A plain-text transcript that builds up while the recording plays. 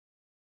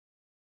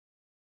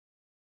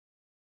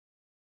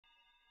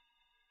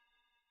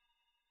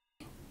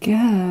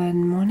Good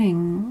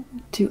morning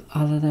to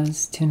all of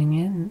those tuning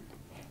in.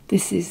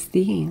 This is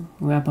the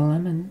Rebel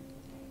Lemon,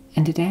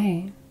 and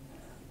today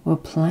we're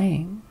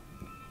playing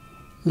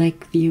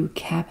Lakeview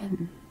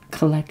Cabin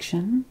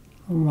Collection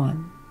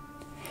 1.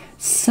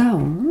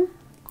 So,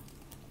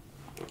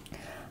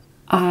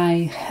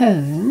 I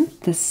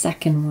heard the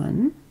second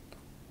one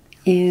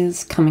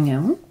is coming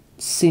out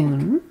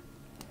soon,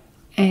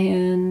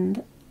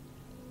 and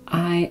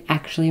I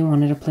actually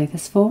wanted to play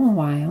this for a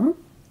while.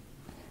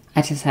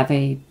 I just have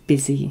a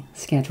busy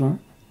schedule.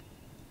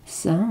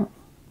 So,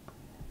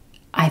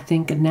 I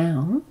think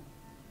now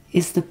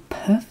is the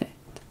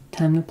perfect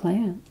time to play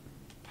it.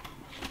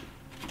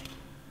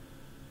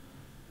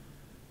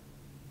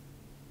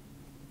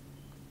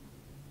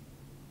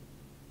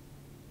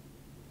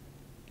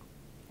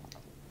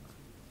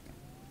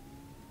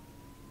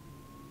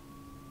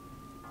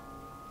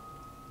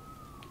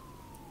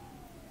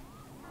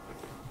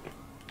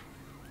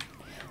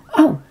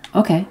 Oh,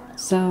 okay.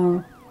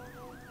 So,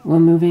 we're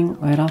moving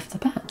right off the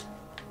bat.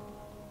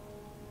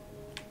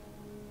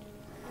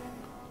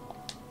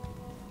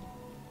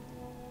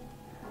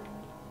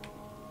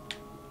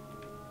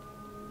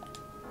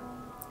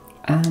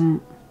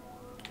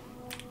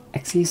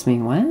 Excuse me,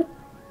 what?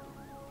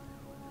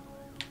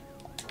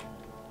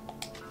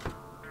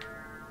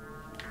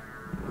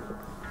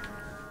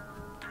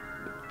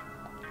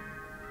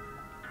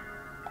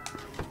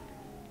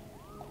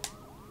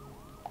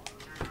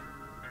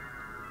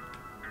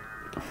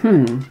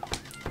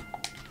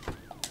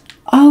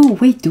 Oh,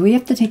 wait, do we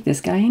have to take this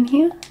guy in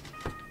here?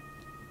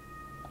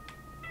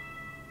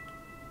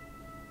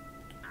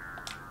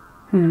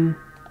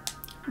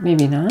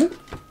 Maybe not,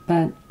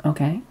 but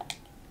okay.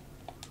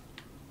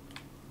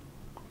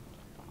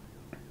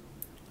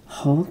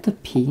 Hold the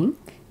peak?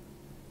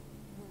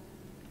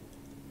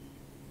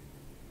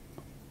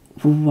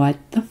 What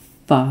the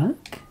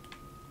fuck?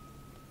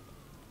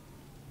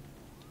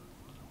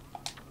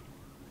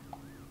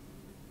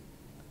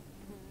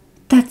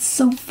 That's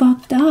so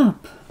fucked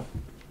up.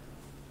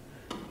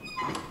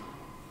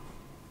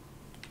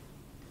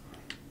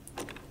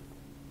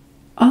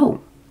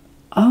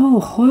 Oh,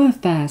 Horror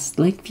Fast,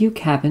 Lakeview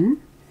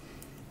Cabin.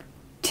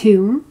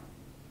 2,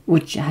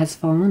 which has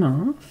fallen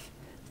off.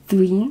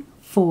 3,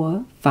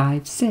 4,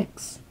 5,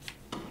 6.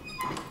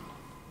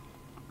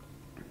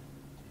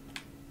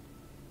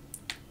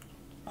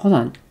 Hold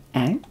on,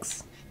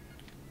 X?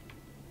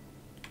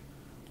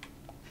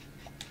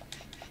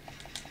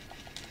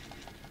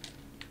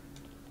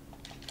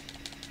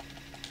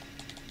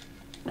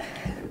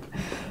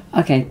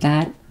 Okay,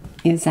 that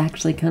is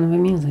actually kind of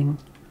amusing.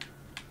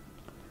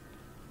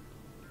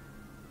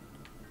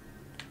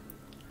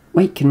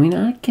 Wait, can we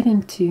not get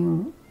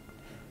into...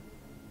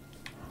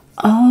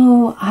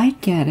 Oh, I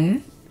get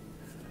it.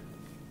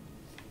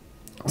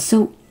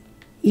 So,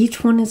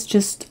 each one is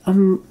just,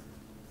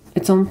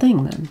 its own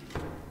thing, then.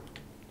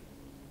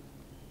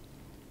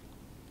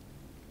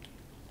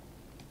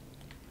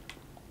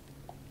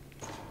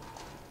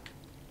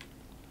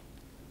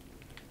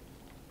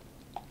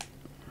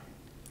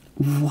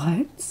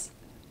 What?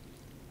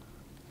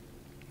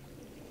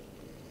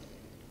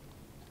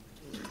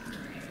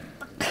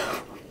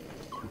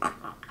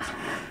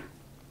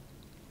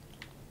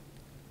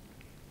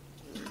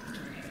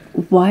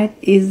 What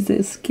is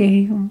this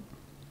game?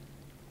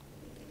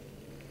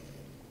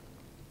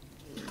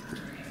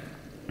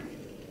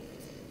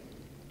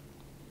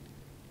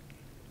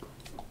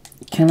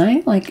 Can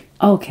I, like...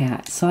 Okay,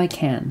 so I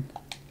can.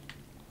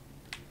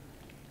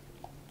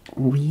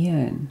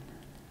 Weird.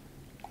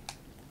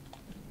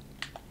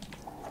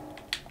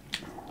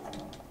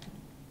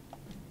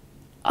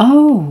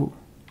 Oh!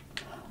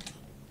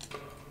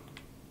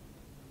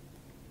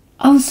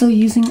 Oh, so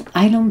using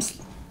items...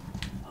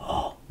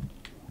 Oh,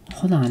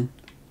 hold on.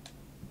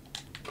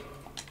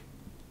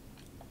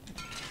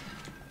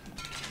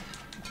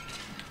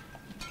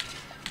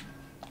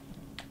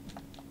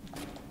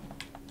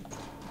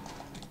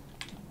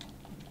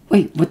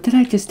 Wait, what did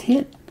I just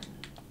hit?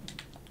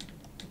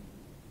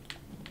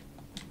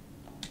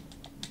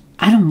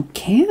 I don't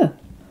care.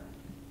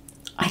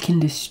 I can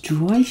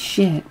destroy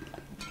shit.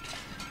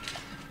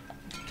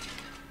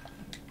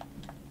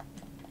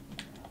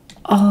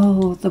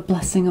 Oh, the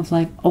blessing of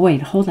life. Oh,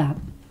 wait, hold up.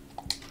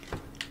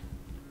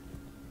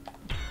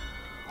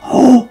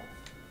 Oh!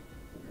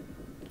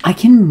 I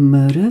can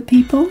murder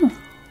people?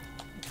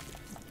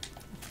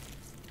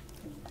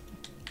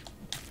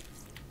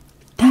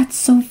 That's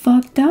so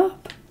fucked up.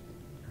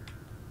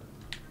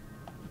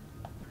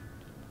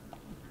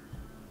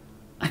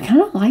 I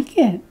kind of like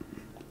it.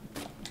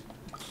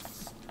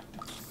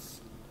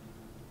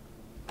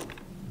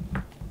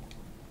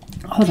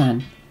 Hold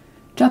on.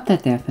 Drop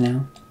that there for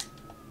now.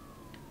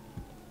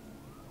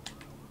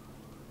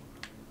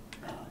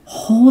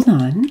 Hold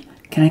on.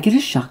 Can I get a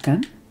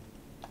shotgun?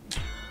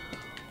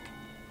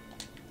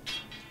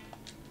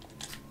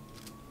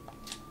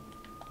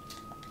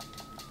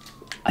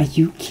 Are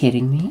you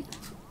kidding me?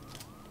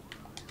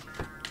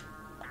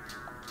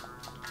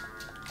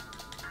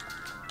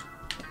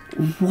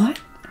 What?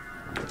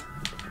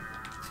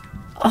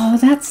 Oh,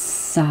 that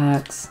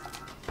sucks.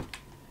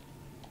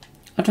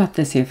 I'll drop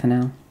this here for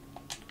now.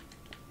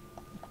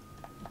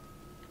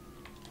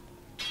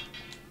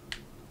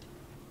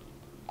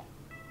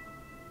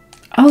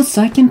 Oh,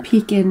 so I can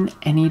peek in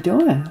any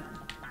door.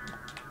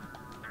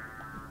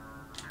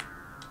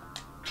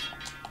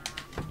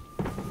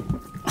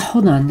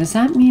 Hold on, does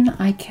that mean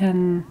I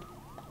can...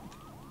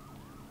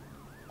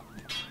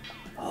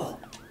 Oh.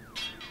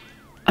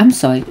 I'm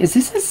sorry, is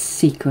this a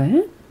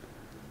secret?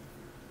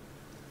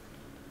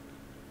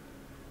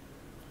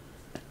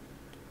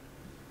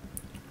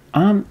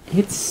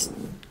 It's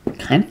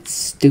kind of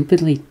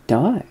stupidly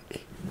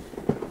dark.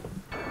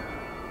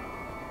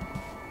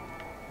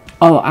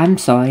 Oh, I'm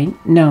sorry.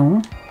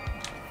 No.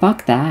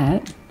 Fuck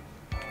that.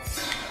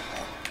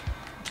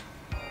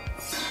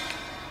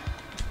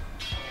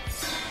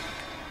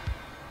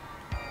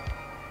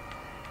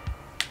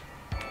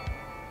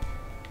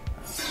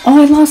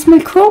 Oh, I lost my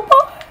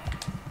crowbar?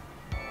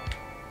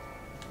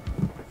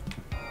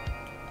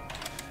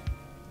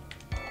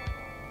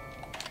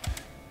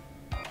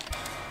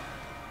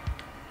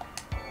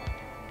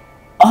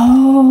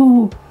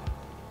 Oh.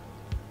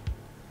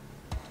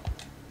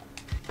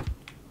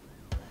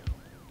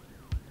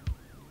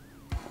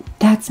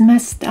 That's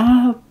messed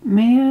up,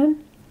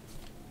 man.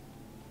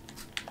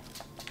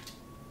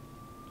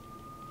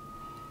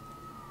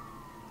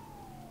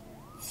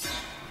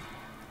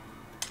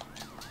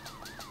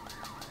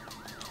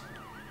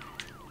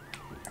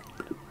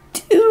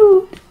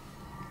 Dude.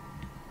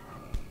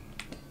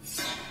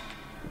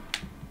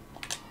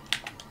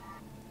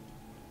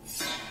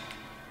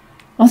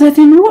 Oh, that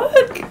didn't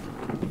work.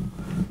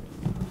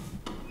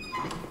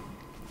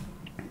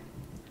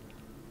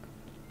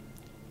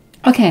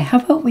 Okay, how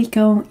about we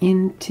go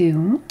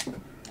into...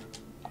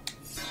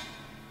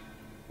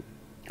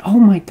 Oh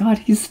my god,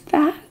 he's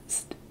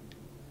fast.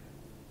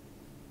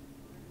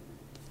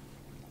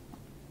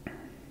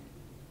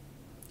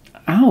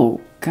 Oh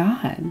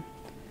god.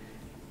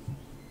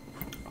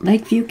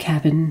 Lakeview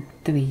Cabin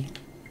 3.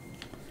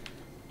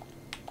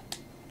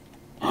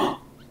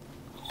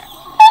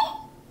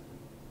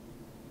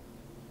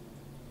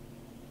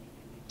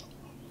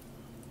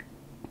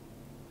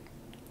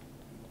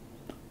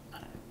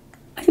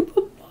 I'm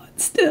a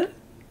monster.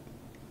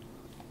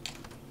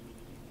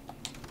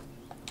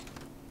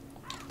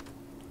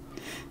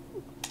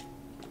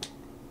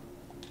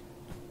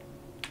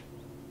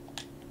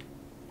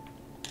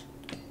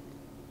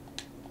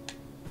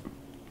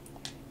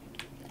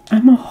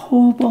 I'm a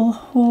horrible,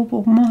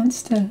 horrible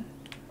monster.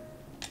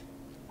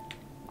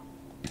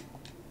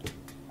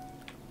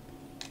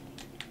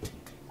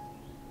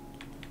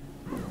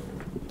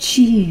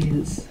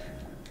 Jeez.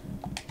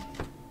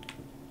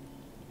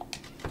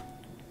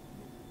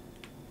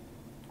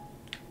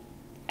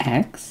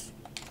 X?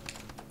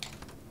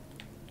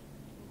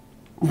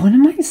 What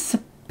am I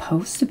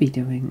supposed to be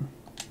doing?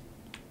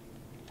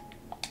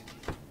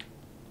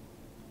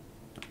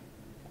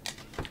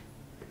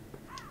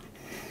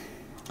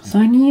 So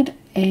I need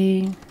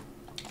a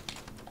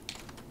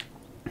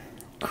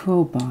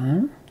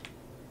crowbar.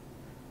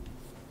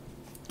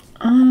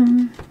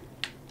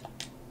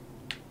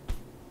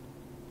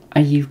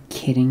 Are you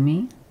kidding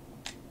me?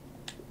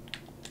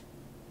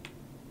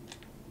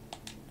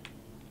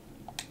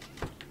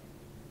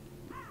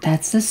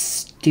 That's the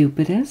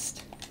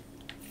stupidest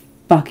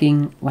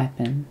fucking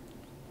weapon.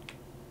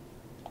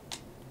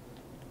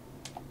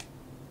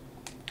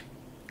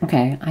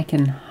 Okay, I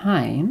can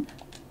hide.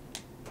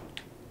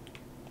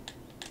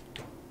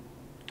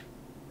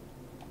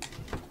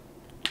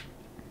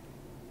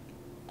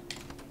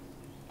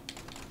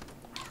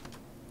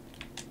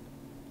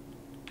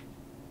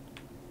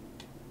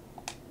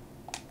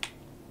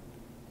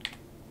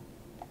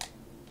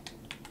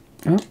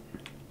 Oh.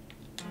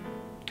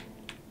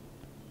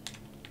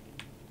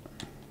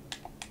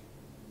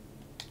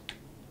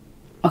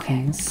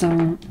 Okay,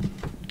 so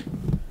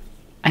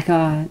I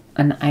got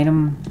an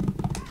item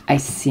I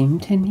seem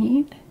to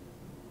need.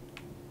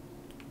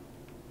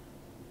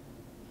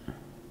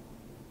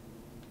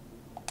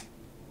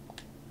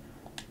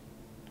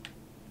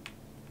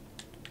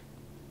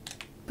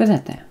 Put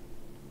that there.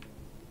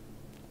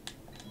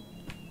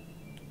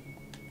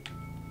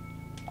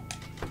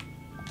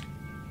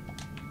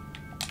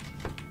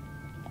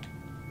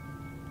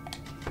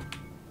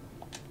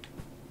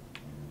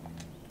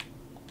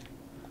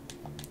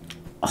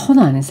 Hold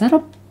on, is that a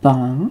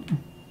bong?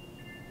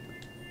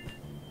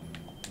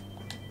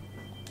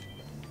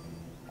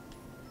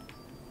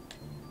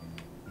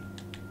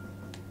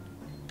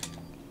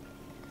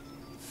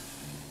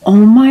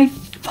 Oh my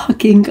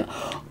fucking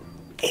god.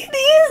 It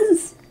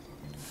is!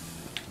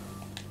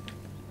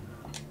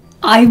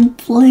 I'm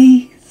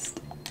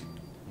pleased.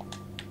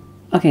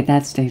 Okay,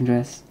 that's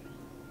dangerous.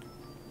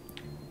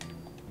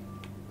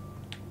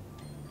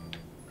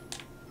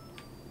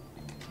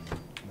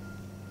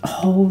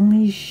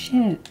 Holy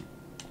shit.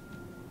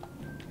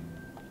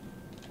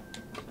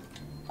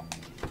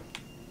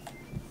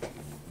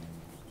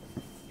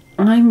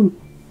 I'm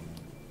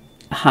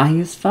high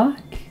as fuck.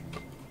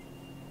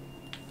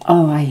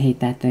 Oh, I hate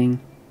that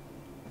thing.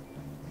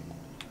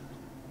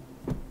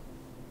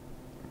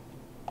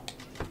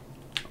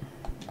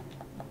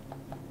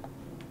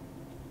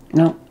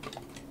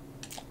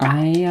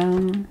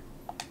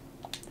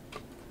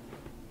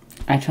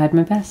 I tried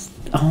my best.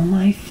 Oh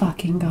my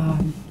fucking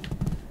god.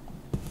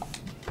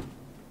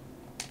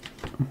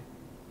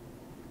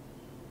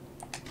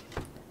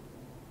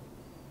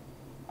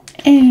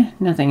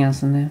 Nothing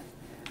else in there.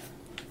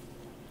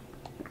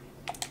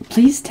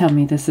 Please tell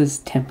me this is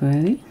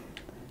temporary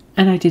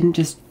and I didn't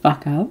just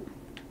fuck up.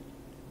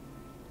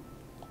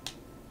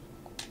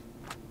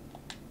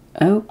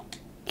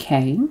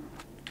 Okay.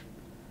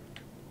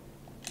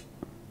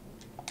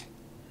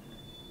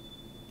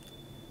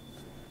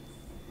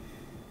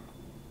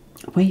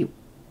 Wait,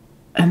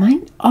 am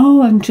I?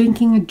 Oh, I'm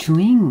drinking a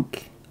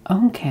drink.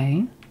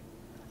 Okay.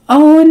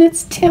 Oh, and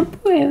it's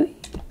temporary.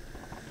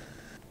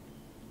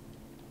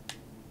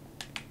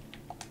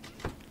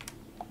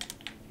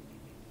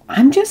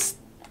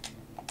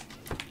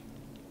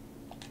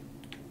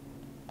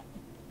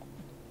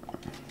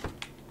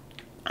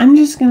 I'm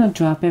just gonna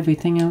drop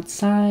everything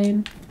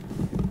outside.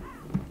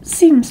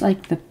 Seems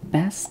like the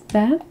best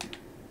bet.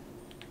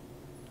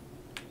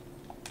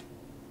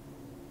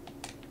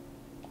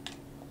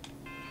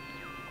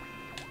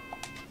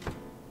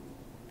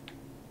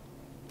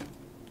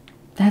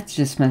 That's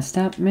just messed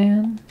up,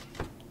 man.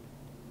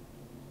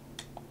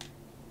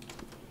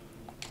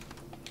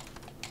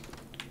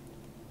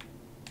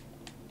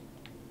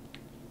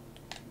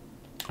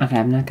 Okay,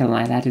 I'm not gonna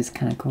lie, that is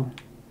kind of cool.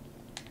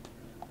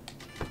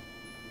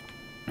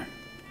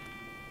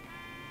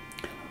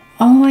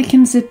 Oh, I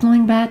can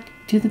zipline back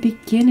to the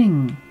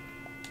beginning.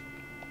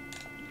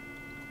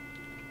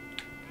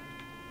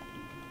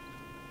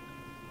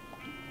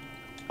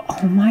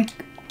 Oh my...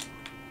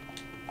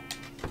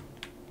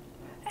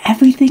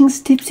 Everything's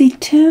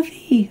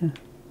tipsy-turvy.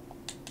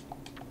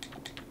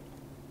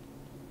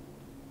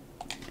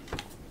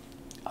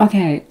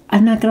 Okay,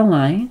 I'm not gonna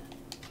lie.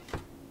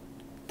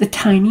 The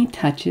tiny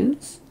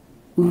touches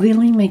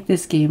really make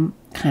this game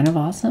kind of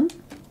awesome.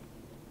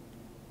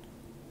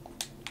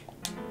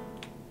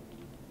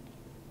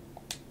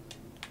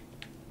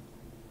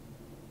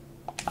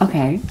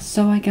 Okay,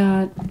 so I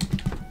got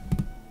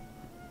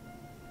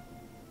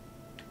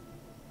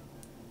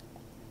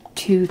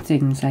 2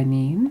 things I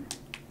need.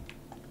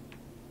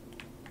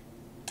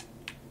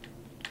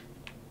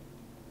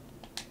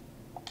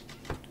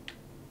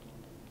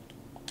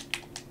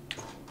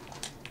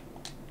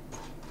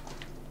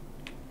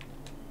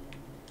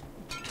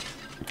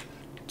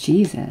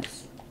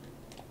 Jesus.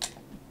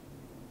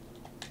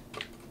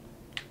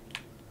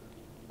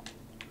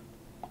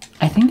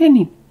 I think I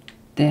need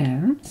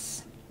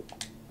this.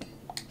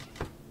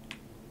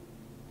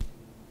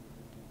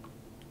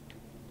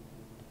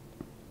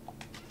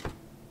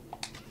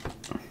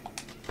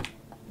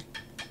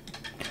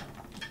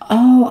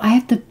 Oh, I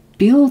have to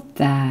build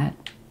that.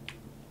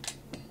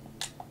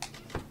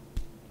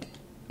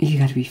 You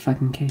gotta be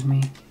fucking kidding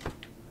me.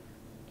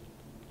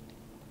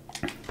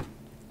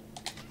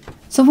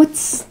 So what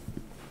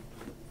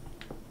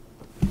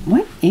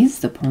is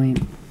the point?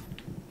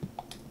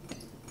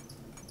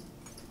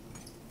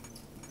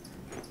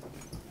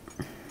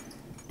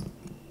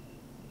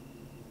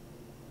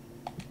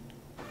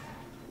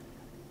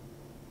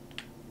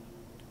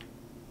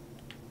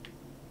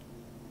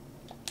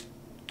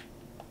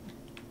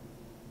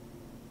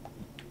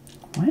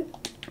 What?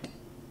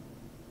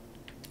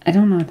 I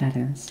don't know what that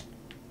is.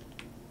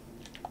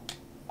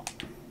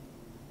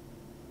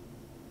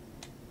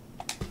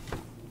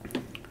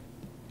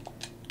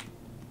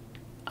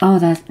 Oh,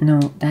 no,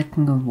 that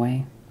can go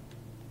away.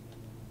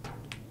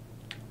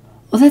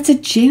 Oh, that's a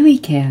jerry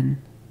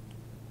can.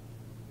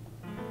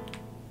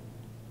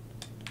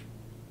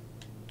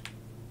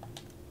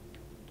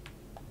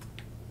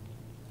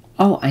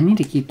 Oh, I need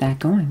to keep that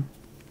going.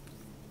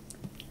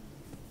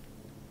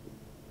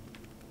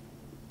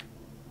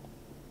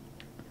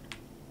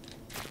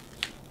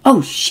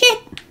 Oh, shit!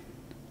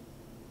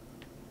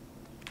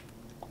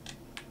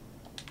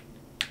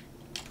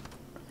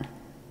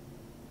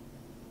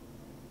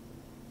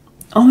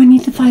 Oh, I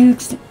need the fire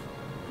extinguisher.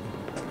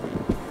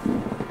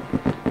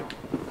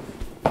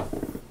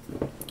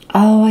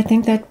 Oh, I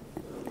think that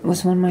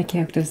was one of my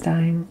characters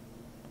dying.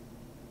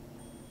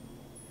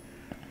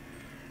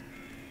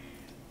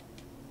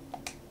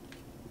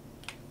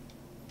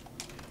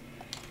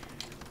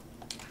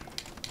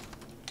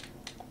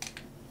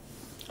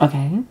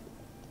 Okay.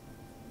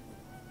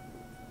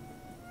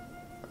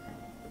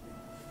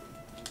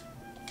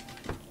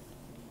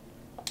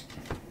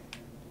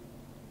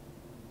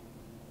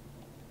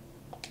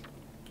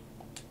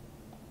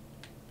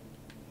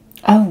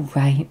 Oh,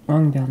 right.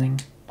 Wrong building.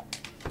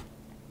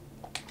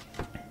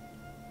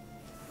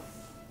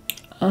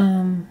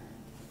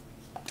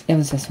 It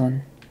was this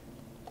one.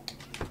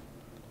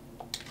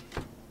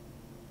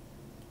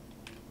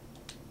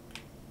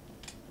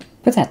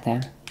 Put that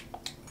there.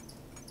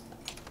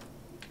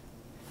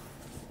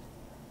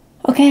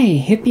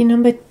 Okay, hippie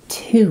number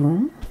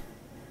 2.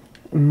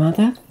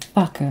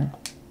 Motherfucker.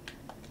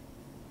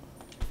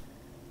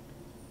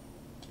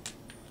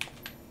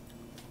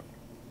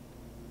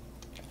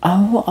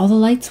 Oh, all the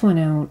lights went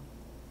out.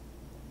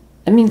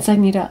 That means I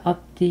need to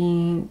up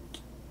the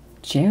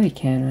jerry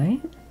can,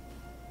 right?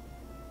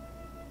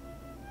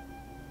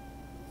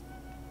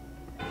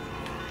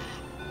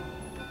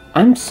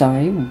 I'm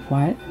sorry,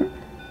 what?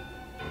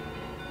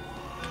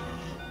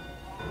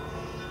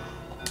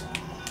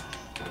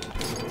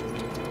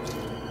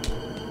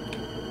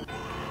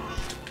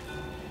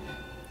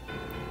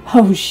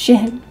 Oh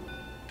shit.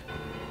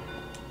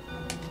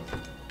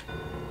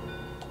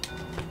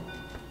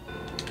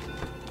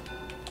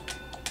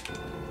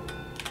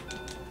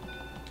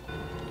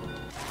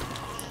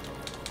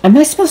 Am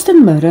I supposed to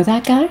murder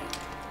that guy?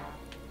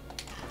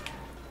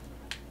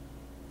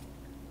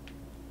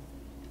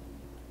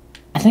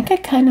 I think I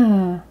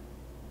kinda...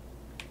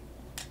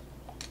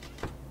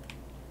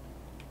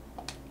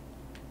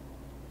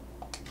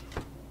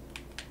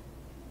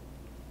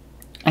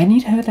 I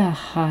need her to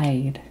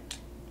hide.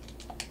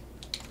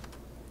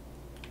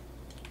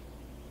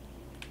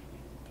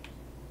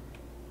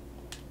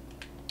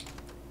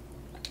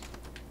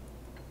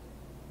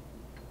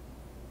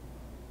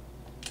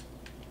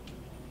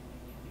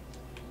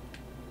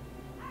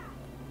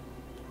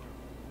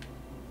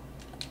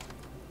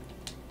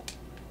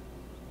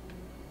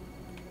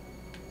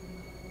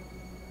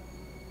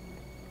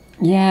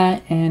 Yeah,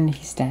 and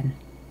he's dead.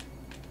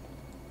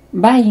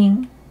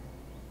 Bye.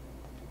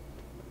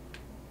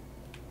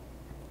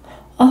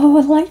 Oh,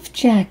 a life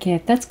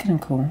jacket. That's kind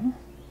of cool.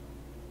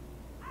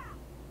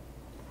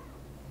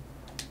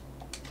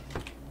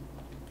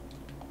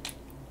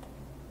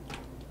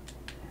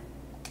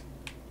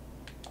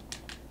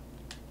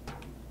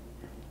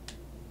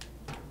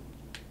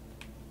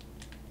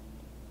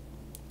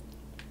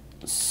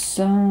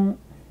 So...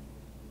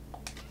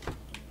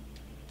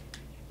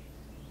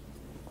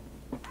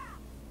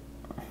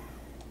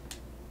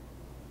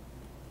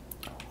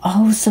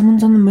 Oh,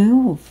 someone's on the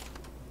move.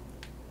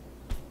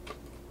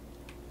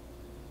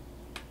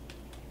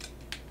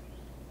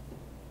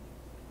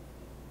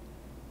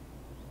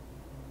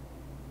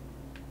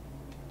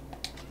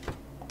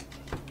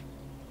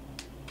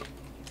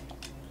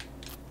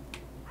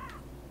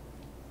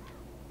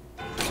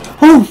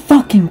 Oh,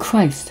 fucking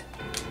Christ.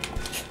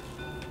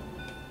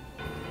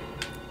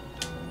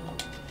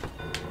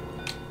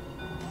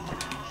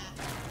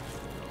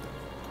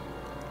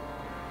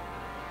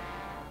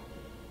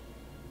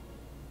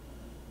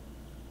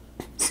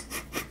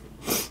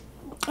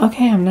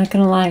 Okay, I'm not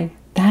gonna lie.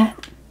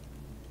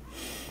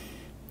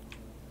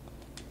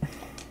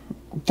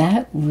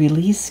 That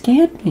really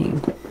scared me.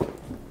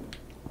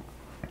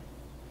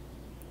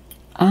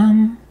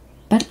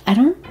 But I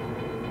don't...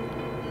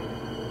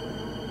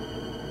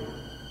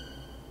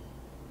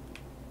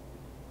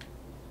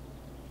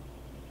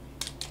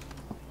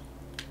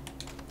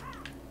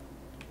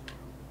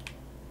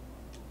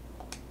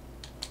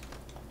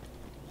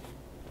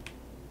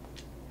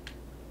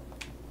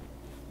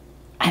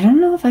 I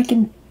don't know if I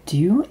can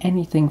do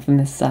anything from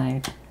this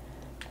side.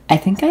 I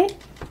think I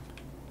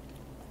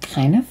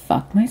kind of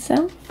fucked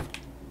myself.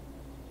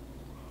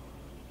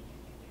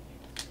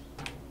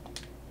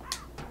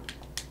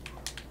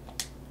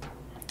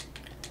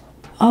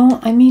 Oh,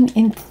 I mean,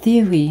 in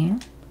theory,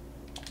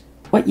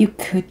 what you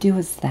could do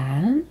is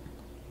that.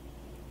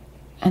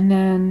 And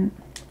then...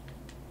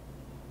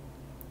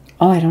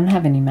 Oh, I don't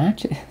have any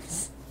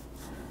matches.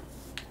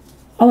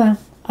 Oh well,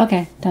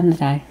 okay, time to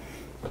die.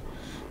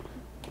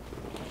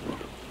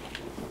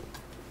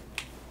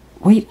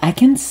 Wait, I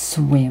can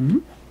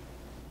swim?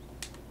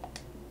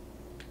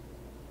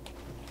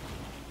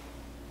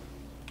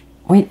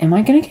 Wait, am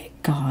I gonna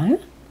get caught?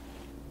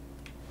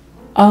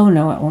 Oh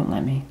no, it won't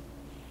let me.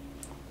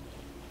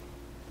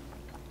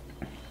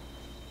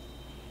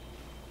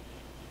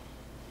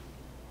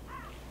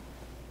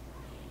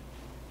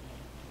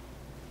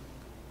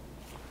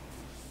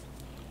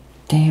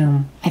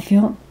 Damn, I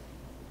feel...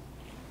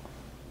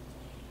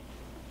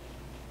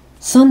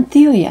 So in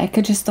theory, I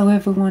could just throw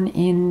everyone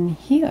in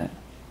here.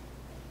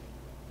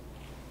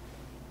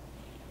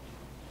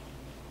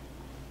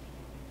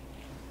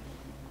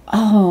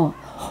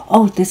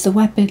 Oh, there's a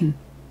weapon.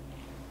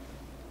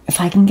 If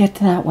I can get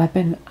to that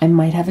weapon, I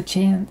might have a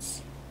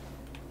chance.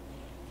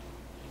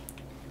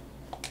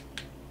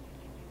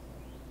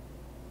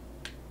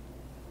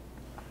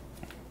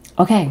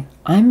 Okay,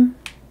 I'm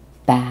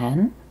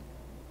bad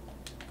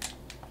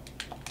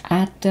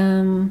at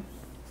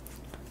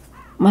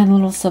my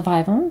little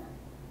survival.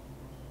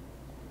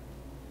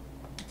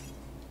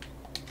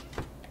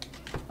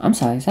 I'm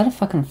sorry, is that a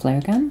fucking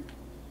flare gun?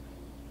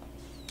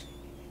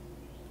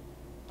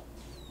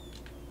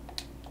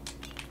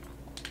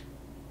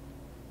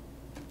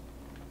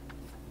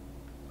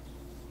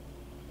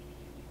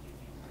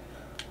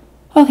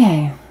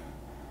 Okay,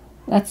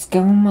 let's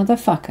go,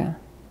 motherfucker.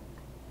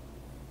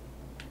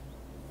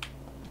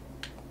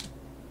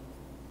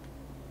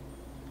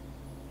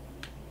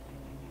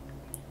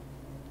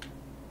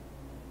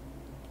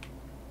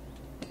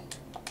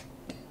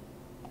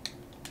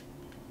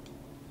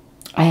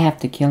 I have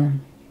to kill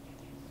him.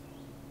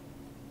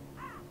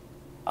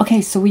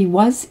 Okay, so he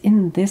was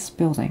in this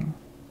building.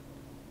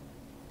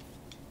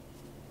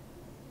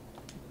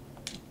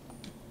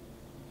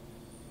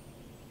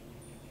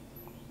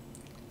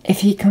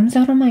 If he comes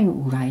out on my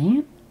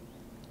right,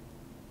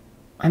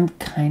 I'm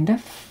kind of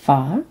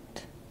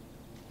fucked.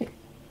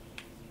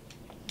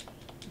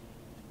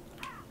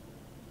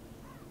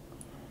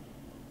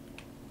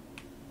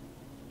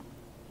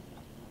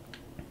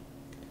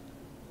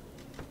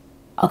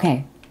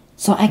 Okay,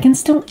 so I can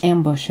still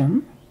ambush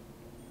him.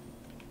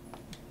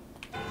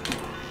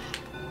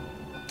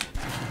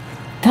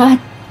 God.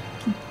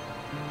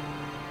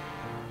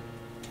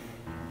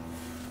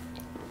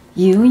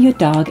 You, your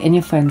dog, and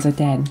your friends are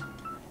dead.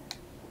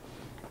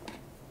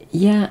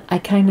 Yeah, I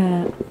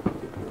kinda...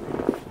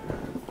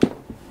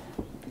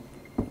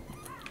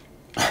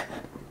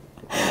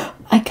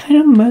 I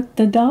kinda murked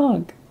the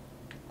dog.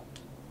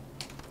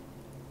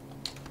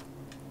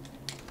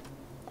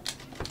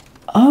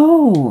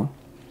 Oh!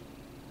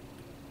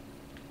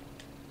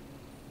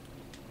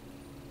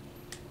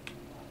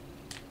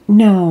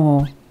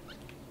 No.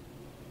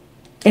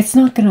 It's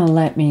not gonna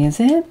let me, is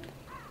it?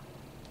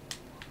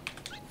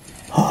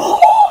 Oh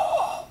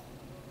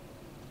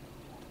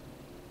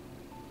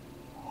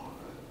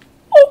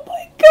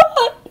my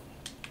god!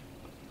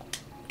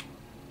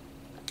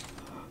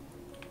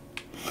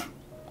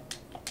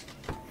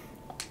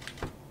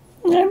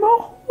 I'm a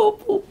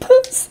horrible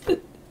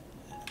person.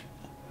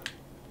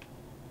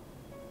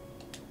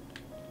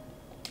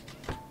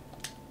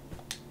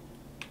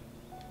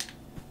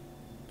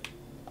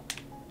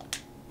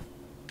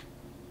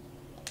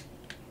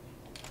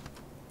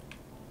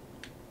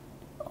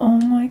 Oh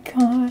my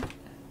god.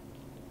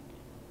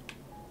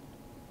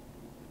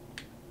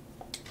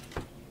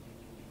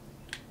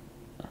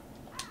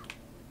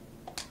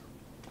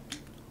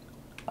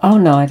 Oh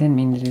no, I didn't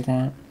mean to do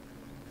that.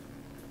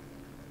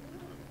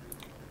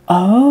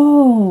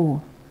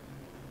 Oh.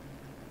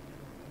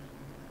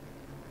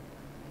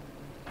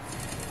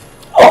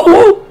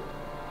 Oh!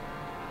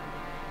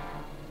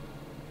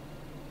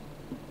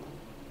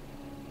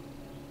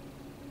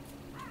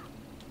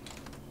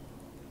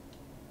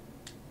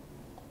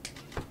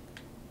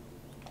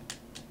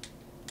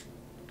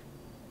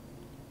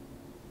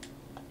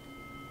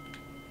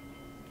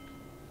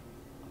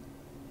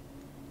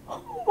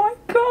 Oh my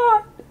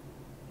god.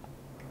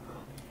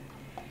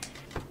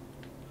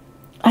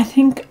 I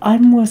think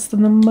I'm worse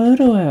than the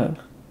murderer.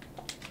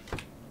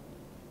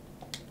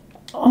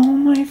 Oh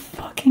my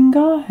fucking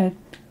god.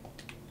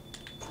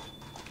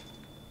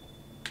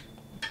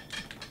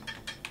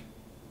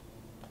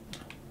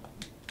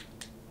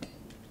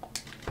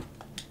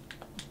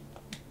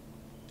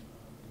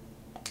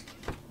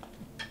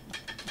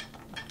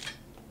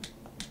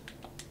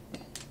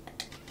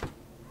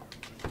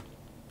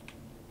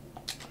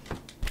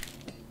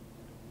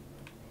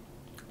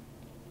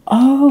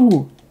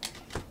 Oh.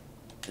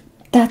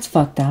 That's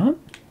fucked up.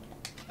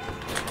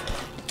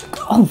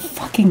 Oh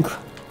fucking...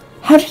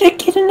 How did it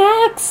get an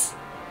axe?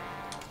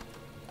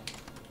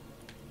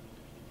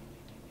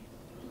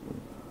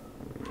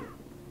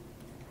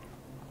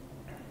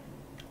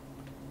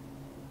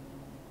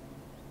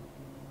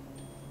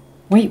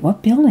 Wait,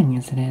 what building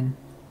is it in?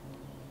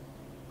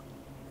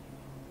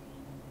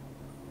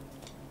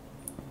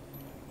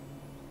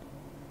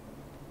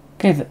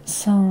 Okay,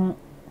 so...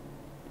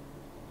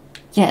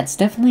 Yeah, it's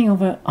definitely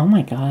over... Oh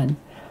my god.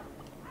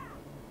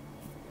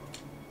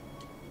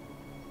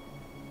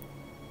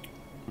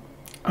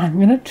 I'm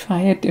gonna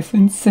try a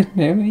different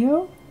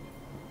scenario.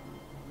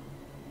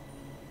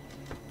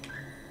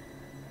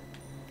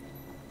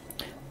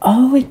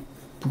 Oh, it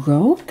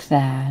broke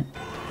that.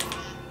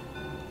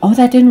 Oh,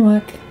 that didn't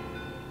work.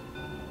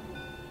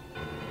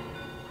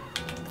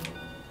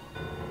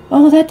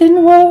 Oh, that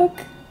didn't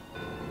work.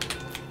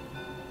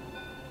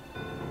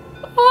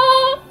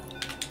 Ah.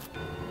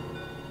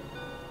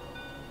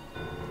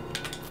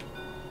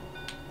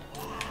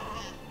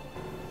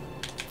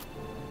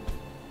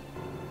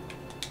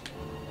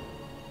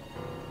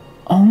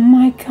 Oh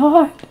my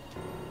god.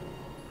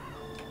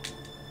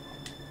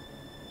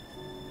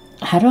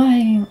 How do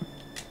I...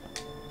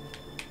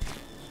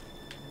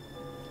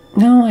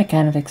 No, I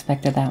kind of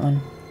expected that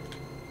one.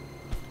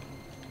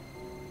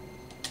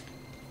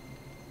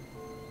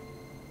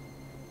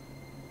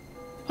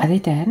 Are they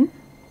dead?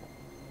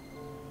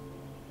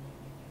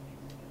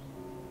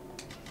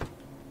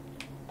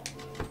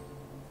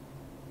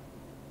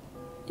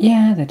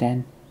 Yeah, they're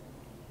dead.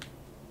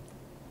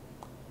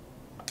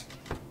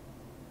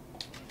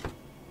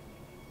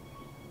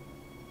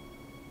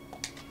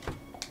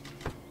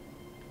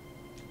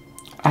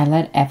 I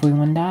let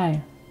everyone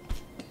die.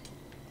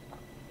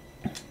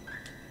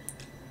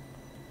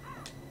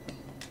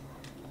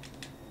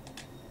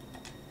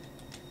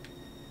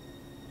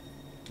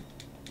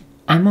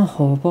 I'm a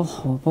horrible,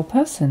 horrible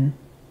person.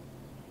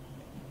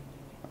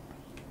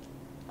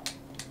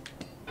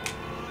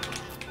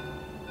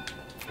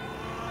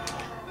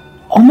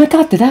 Oh my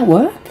god, did that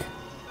work?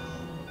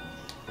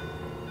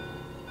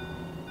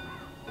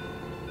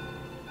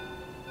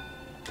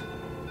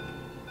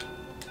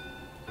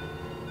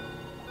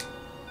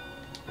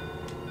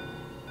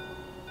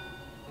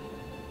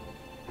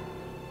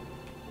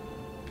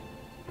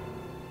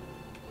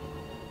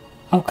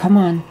 Oh, come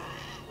on.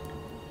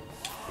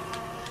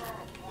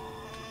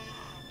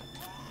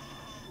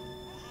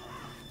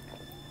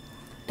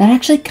 That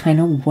actually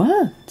kind of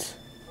worked.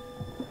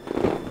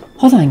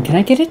 Hold on, can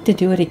I get it to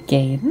do it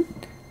again?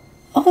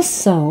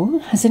 Also,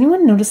 has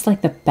anyone noticed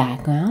like the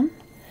background?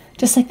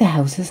 Just like the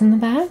houses in the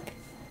back?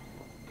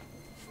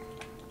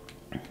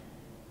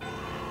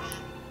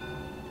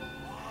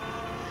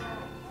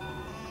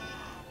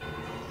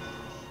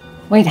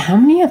 Wait, how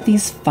many of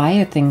these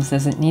fire things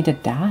does it need to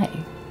die?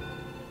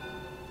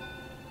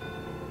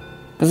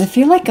 Because I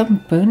feel like I'm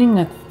burning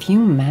a few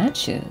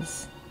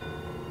matches.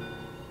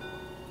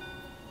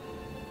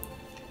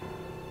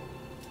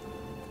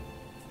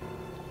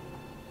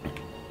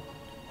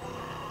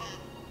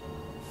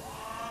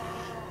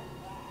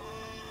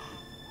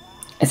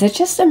 Is it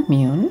just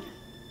immune?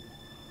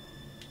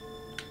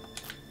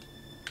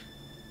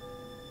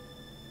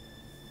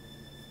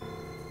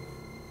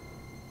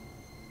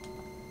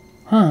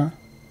 Huh.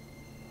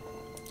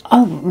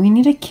 Oh, we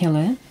need to kill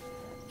it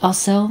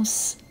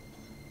ourselves.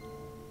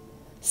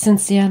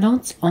 Since the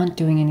adults aren't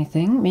doing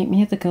anything, meet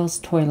me at the girls'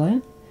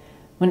 toilet.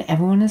 When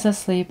everyone is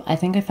asleep, I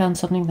think I found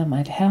something that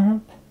might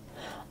help.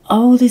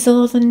 Oh, these are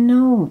all the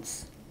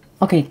notes.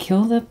 Okay,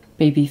 kill the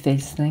baby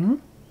face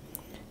thing.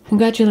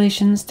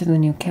 Congratulations to the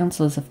new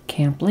counselors of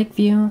Camp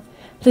Lakeview.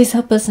 Please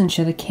help us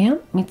ensure the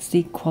camp meets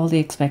the quality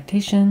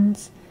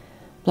expectations.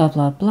 Blah,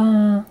 blah,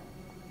 blah.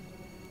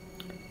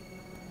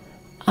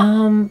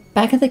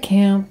 Back at the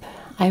camp,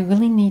 I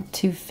really need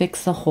to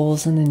fix the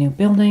holes in the new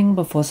building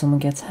before someone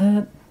gets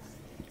hurt.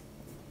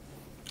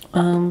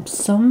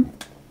 Some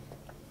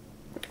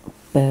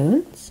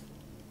birds?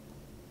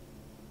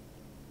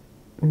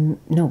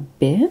 No,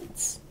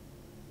 bits?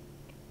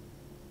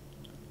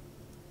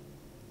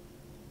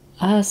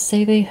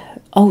 Say they...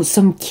 Oh,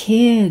 some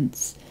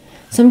kids!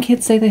 Some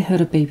kids say they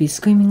heard a baby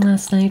screaming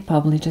last night,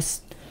 probably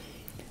just,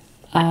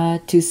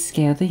 to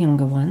scare the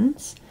younger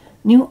ones.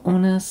 New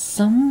owners,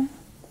 some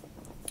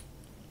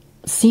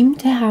seem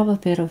to have a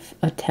bit of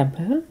a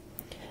temper.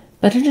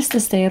 Better just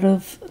to stay out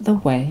of the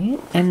way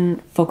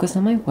and focus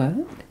on my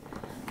work.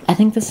 I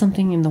think there's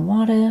something in the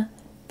water.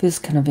 Feels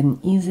kind of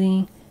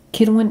uneasy.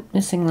 Kid went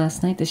missing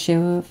last night. The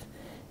sheriff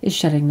is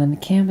shutting down the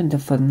camp until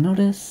further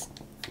notice.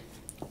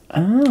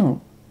 Oh.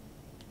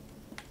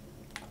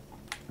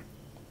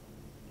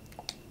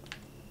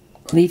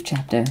 Leave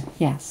chapter.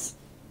 Yes.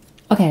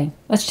 Okay,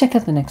 let's check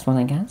out the next one,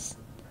 I guess.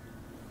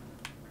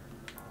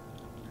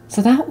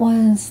 So that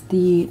was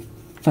the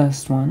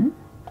first one.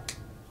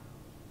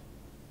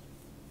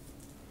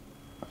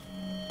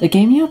 The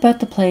game you're about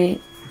to play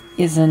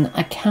is an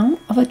account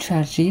of a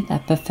tragedy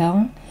that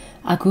befell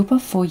a group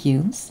of 4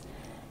 youths.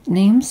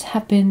 Names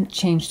have been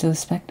changed to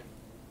respect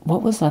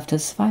what was left to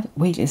survive.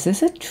 Wait, is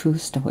this a true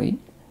story?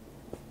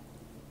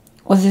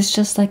 Was this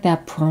just like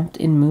that prompt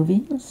in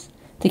movies?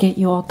 To get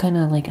you all kind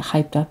of like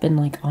hyped up and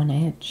like on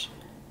edge.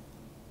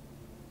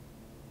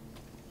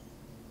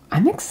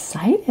 I'm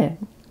excited.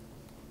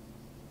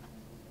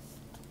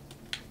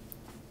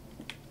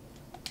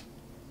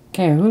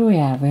 Okay, who do we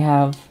have? We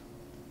have...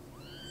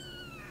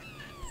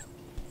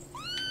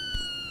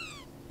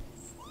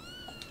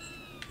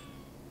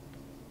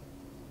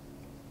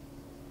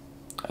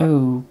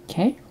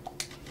 Okay.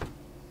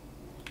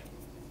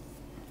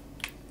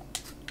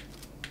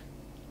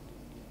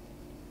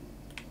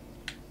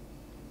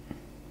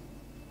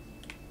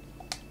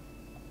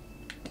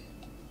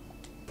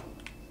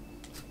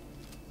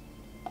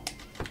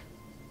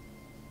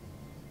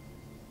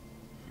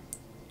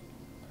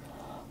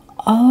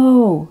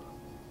 Oh.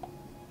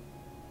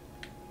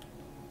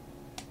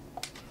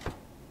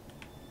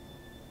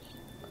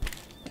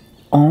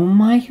 Oh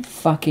my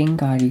fucking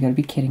god, you gotta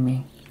be kidding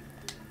me.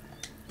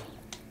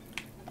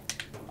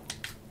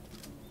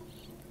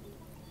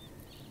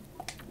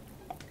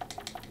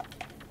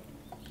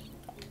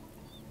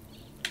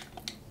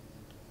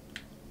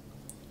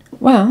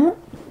 Well,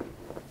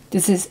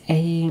 this is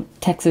a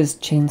Texas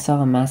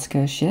Chainsaw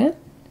Massacre shit.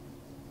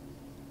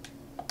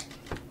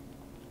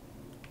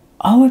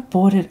 Oh, it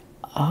boarded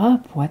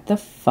up. What the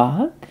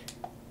fuck?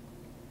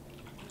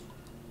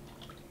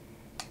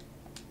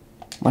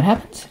 What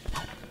happened?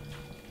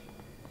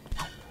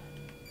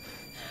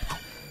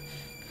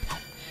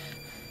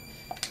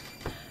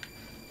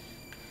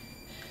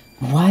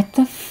 What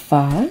the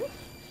fuck?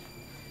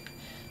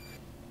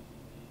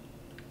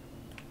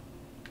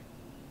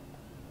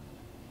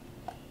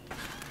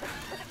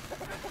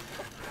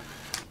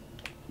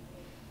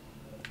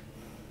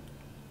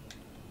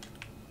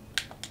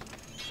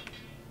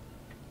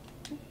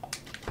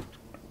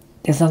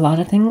 There's a lot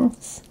of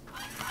things.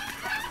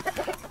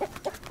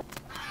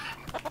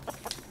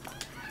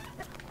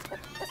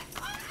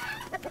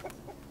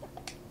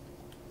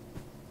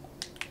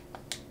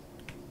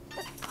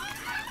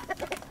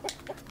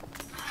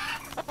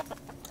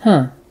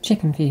 Huh,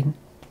 chicken feed.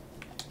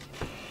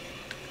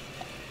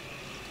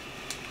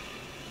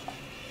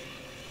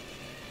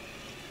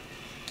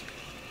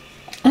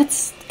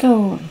 Let's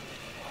go.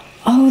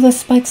 Oh, the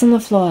spikes on the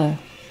floor.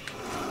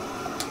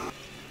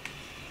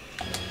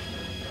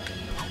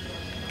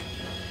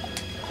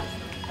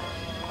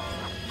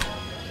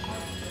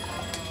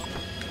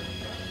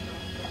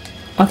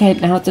 Okay,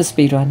 now it's a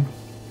speed run.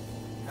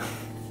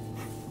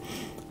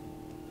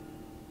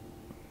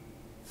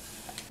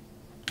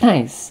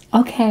 Nice.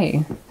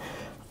 Okay.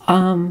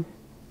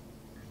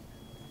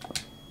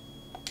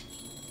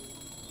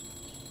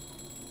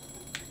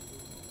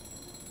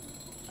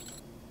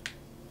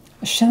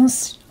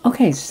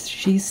 Okay,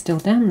 she's still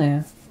down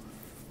there.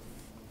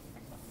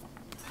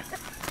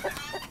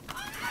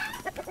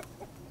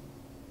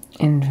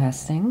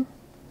 Interesting.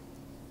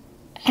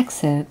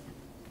 Exit.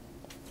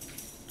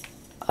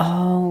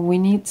 Oh, we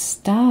need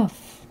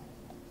stuff.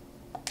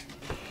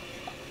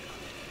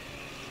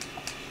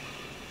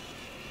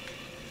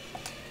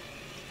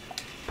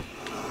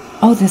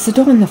 Oh, there's a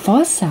door on the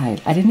far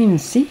side. I didn't even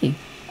see.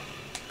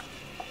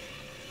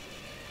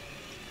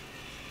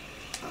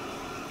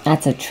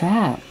 That's a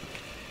trap.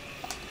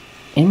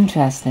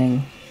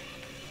 Interesting.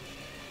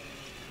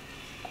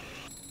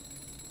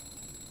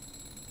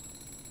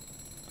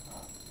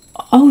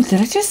 Oh,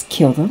 did I just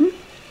kill them?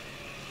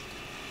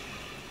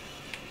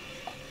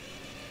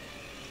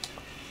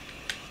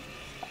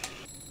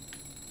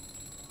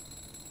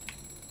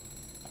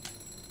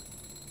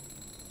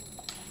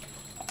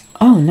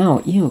 Oh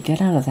no, ew,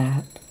 get out of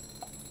that.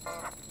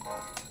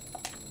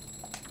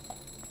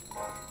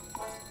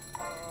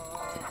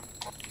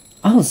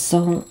 Oh,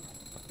 so...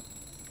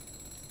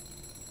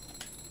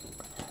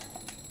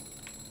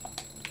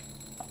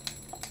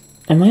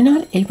 Am I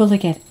not able to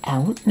get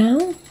out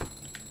now?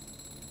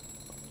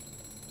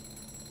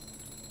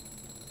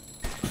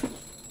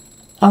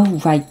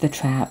 Oh, right, the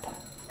trap.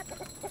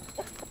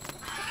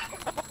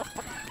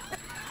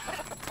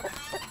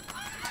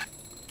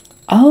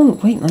 Oh,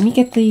 wait, let me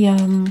get the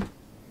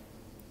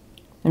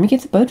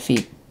bird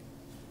feed.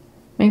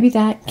 Maybe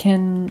that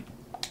can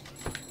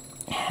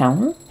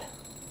help?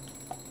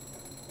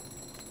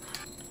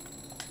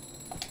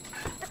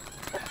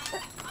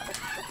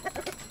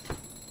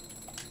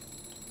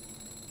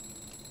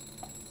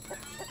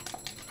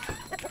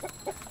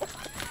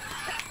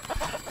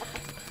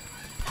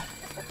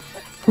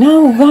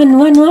 No, run,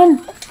 run, run!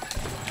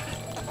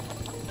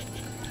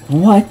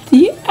 What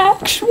the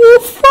actual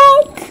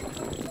fuck?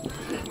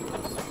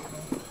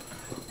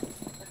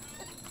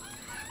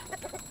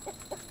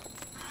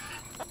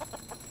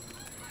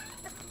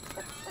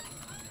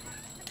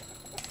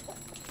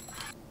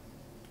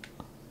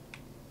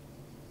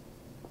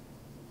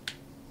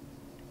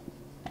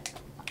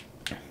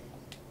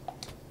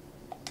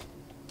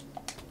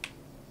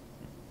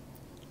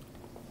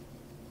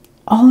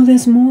 Oh,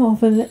 there's more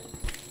over there.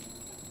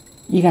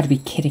 You gotta be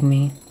kidding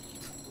me.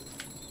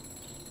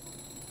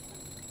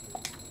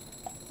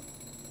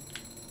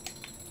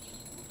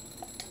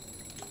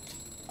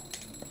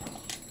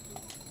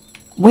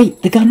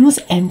 Wait, the gun was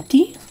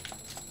empty?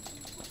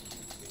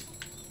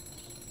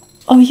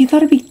 Oh, you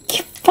gotta be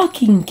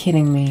fucking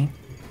kidding me.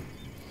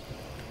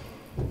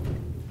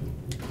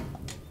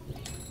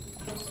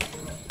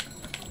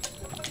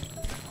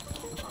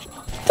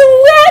 The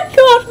rat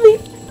got me!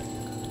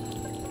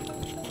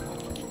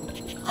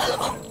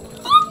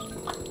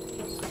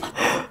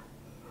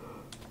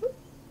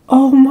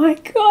 Oh my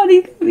god,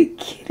 you gotta be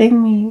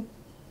kidding me.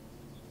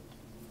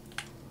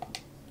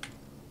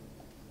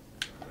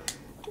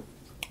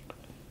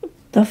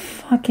 The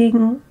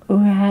fucking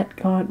rat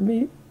got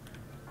me.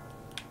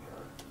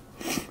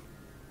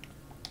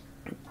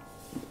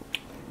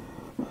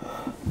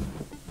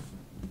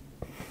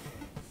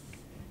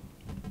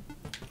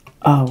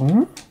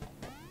 Oh?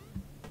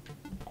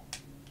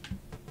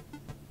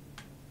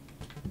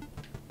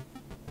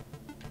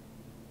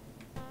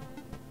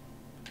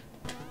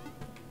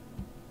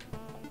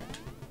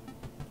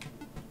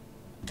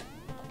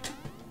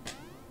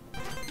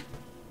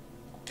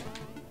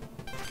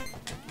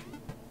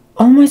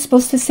 Oh, am I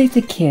supposed to save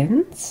the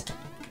kids?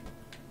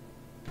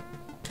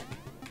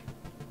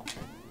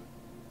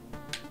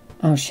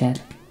 Oh shit.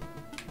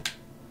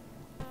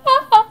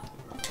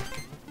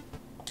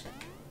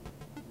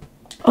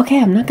 Okay,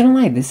 I'm not gonna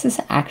lie, this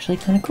is actually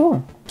kind of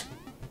cool.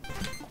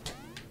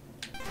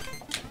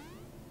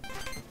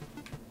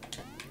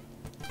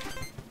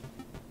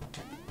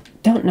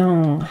 Don't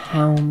know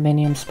how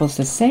many I'm supposed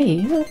to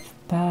save,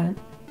 but...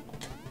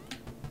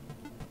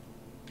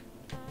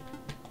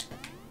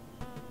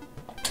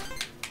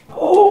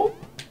 Oh!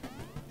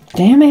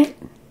 Damn it!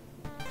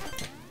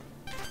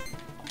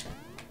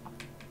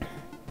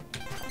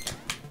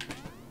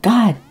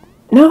 God,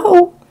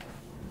 no!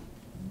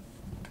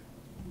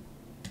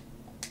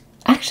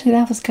 Actually,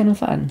 that was kind of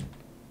fun.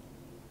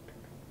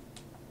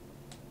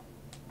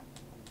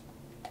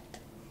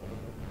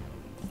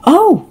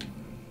 Oh!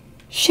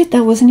 Shit,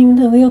 that wasn't even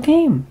the real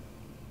game.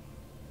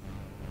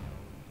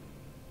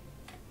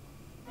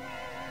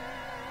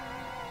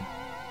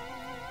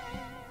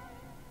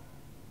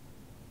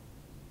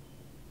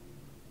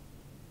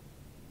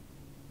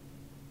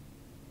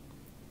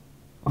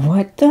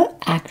 What the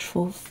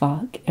actual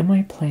fuck am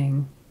I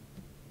playing?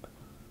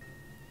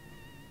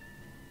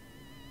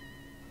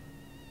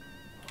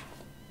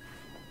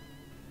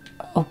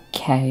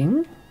 Okay.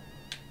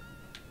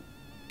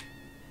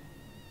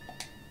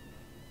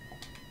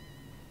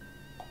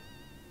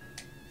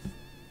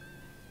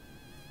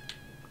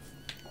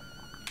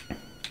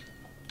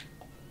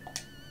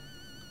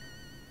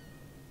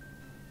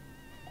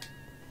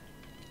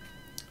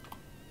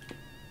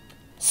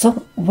 So,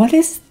 what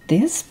is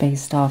this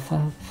based off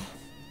of?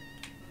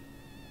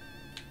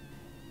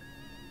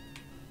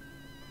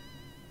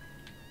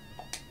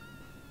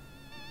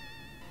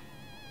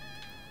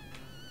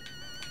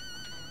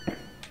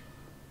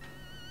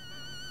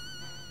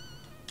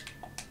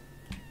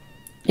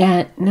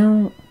 Yeah,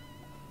 no.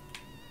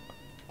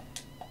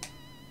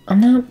 I'm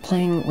not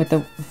playing with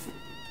the...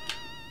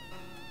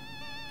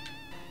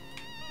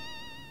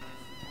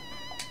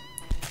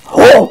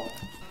 Oh!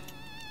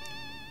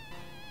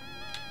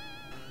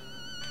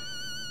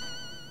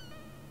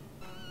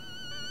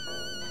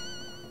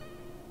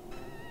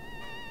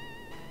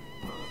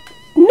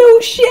 No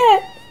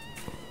shit!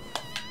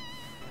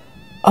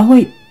 Oh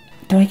wait,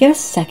 do I get a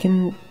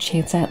second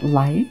chance at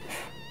life?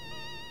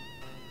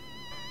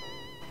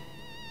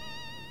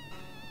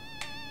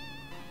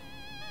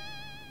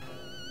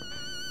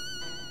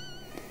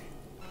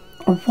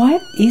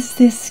 What is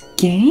this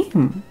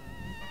game?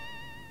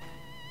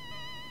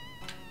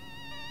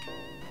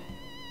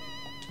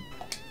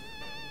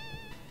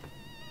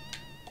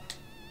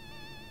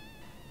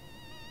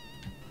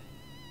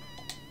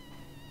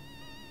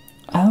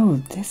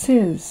 Oh, this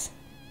is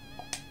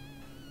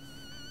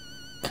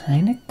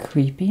kind of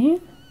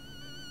creepy.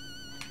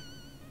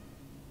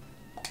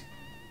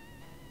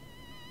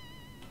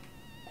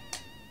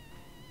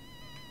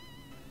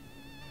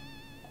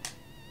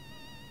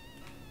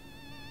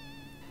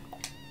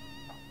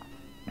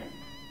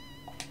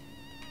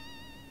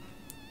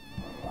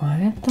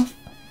 What the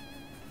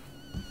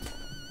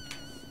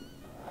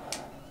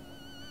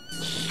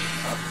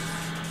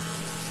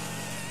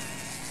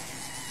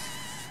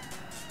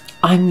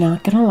I'm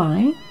not gonna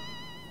lie.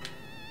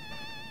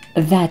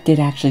 That did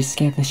actually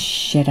scare the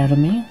shit out of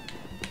me.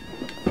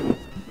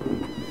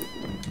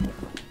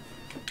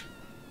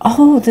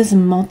 Oh, there's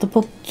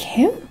multiple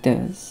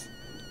characters.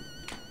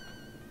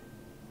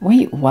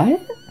 Wait,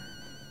 what?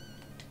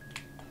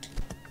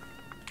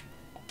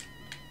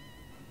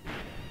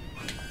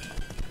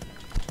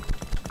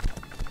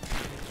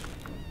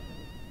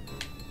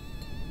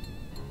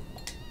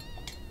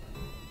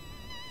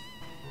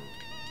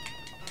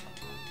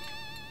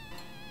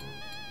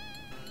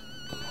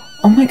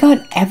 Oh my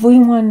god,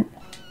 everyone...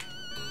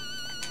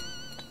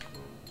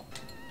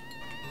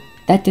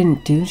 That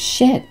didn't do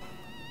shit.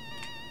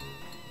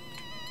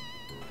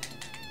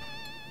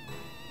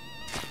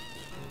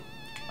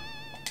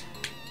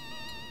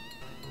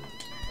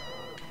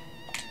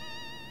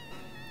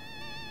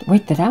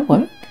 Wait, did that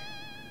work?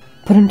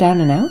 Put him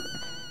down and out?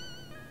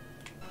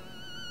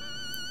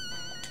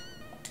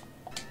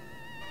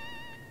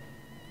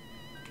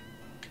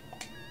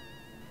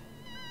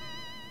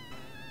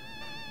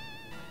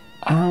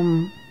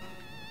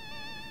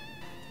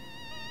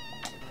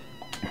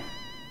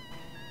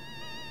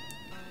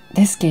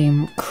 This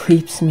game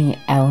creeps me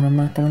out, I'm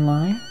not gonna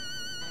lie.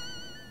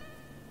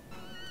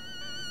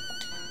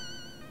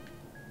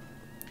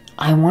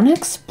 I want to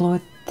explore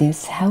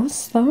this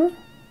house, though.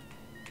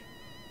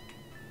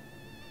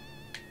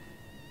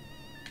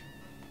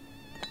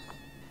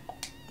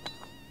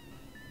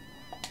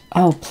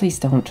 Oh, please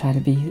don't try to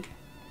be...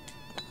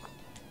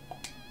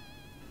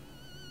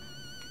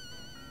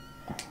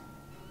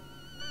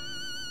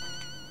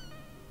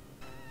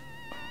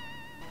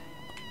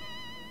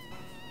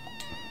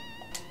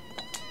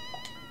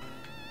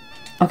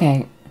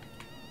 Okay.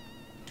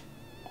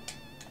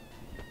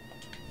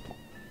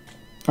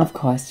 Of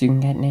course you can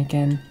get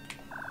naked.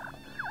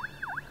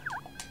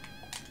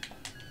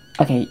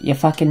 Okay, you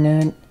fucking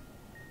nerd.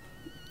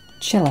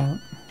 Chill out.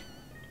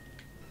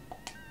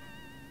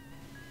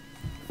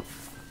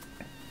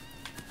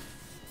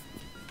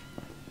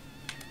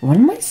 What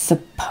am I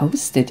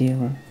supposed to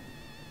do?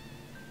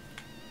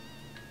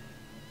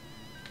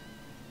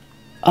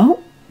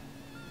 Oh.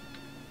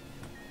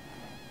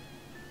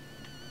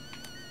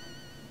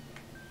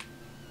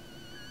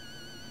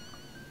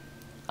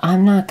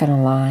 I'm not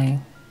gonna lie.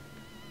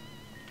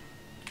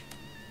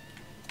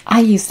 I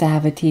used to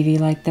have a TV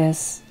like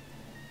this.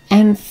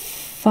 And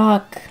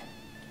fuck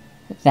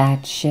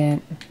that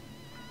shit.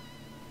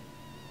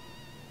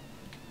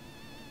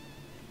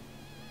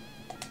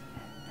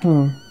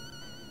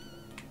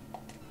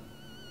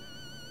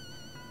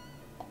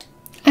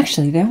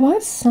 Actually, there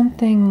was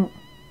something...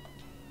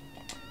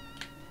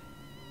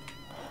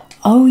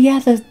 Oh yeah,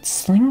 the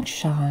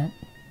slingshot.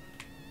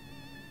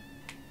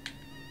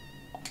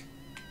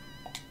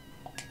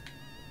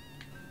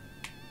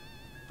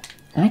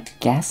 I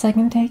guess I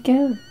can take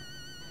it.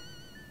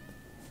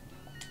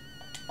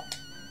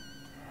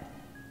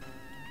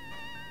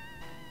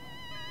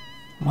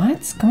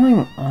 What's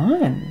going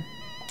on?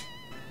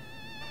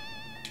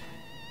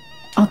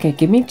 Okay,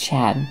 give me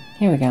Chad.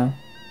 Here we go.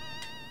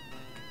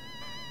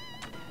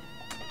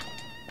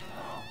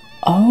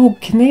 Oh,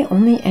 can they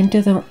only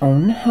enter their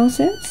own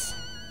houses?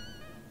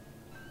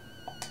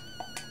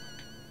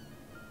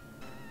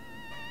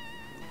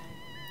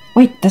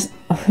 Wait,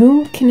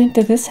 who can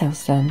enter this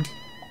house then?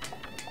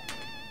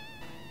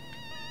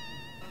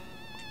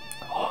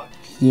 Oh,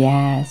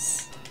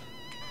 yes.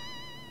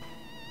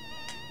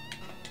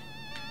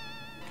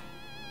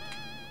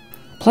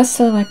 Plus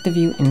select the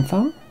view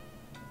info.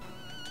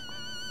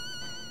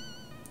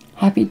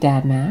 Happy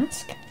dad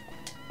mask.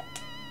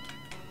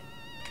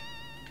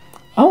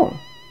 Oh.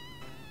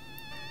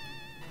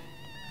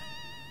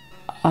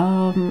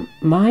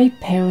 My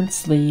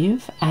parents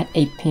leave at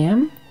 8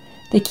 p.m.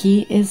 The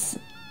key is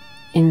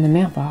in the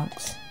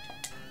mailbox.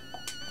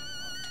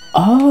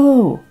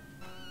 Oh!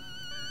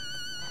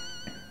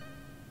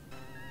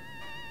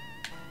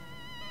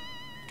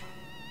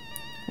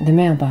 The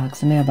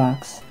mailbox, the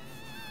mailbox.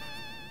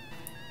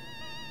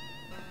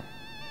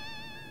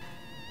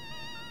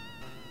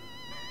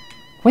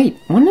 Wait,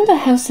 one of the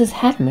houses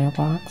had a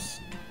mailbox.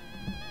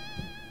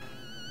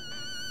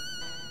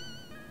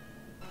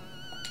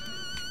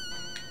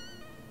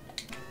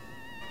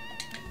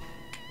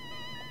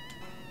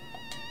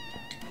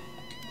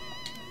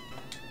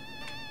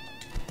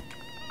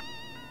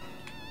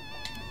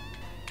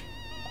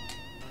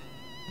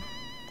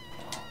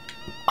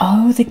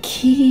 Oh, the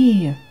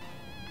key!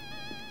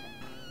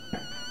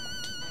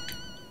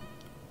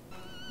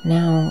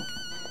 Now,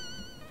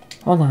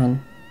 hold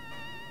on.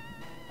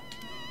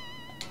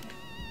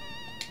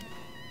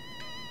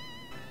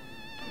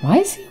 Why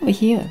is he over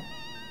here?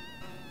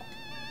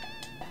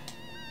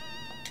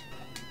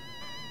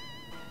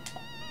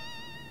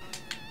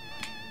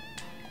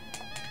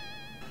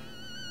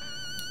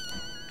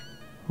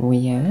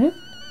 Weird.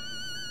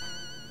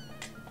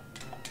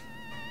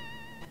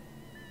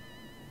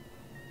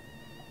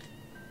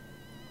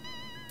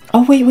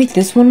 Oh, wait,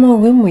 there's one more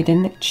room we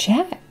didn't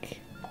check.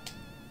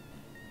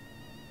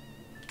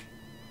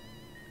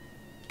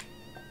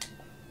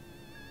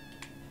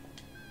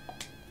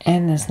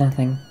 And there's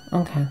nothing.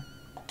 Okay.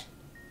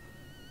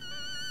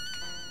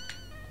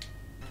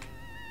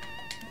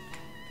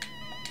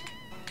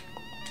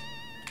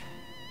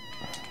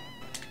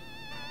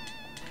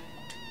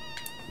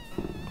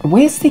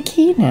 Where's the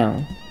key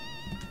now?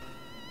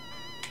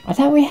 I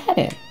thought we had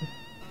it.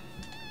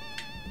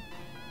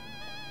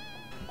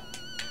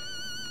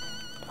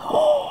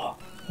 Oh,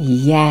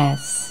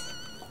 yes.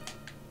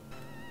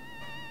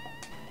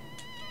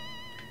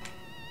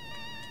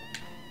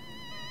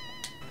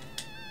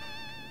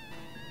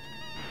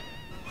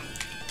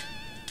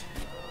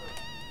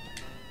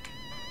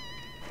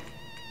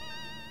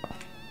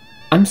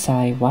 I'm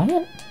sorry,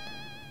 what?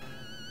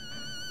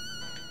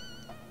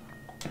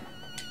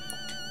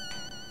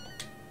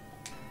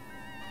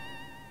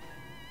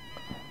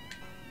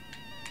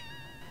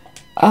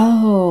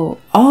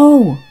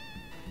 Oh!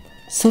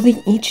 So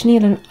they each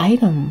need an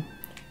item.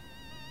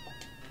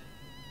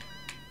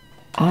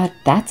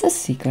 That's a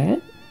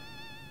secret.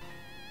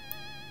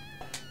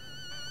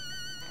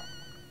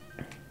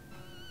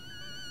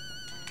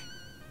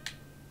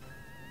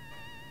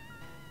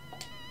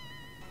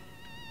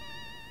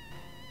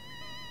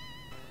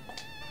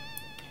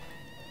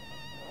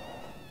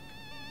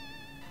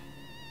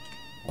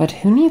 But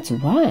who needs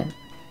what?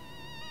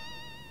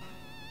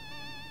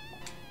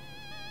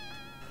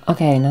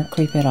 Okay, not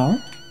creepy at all.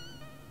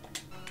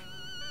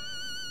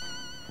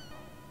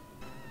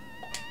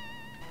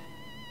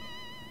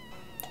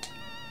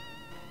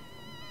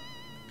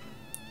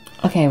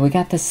 Okay, we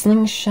got the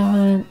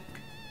slingshot.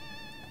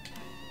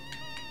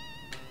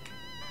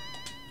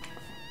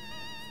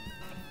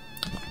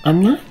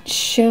 I'm not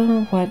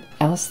sure what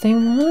else they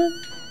want.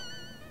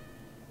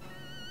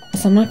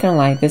 So I'm not gonna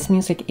lie, this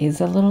music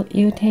is a little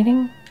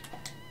irritating.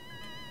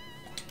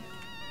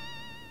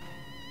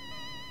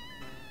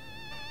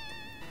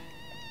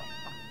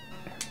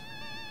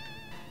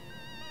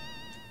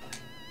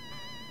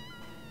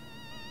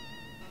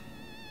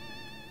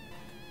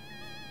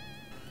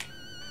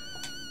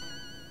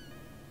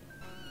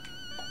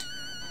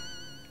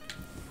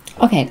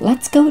 Okay,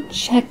 let's go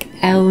check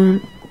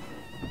out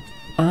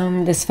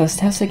this first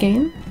house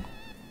again.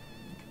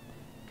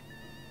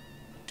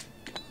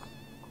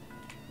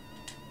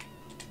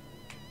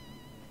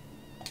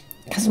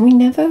 Because we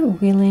never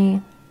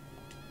really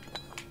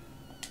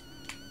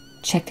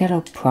checked it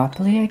out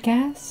properly, I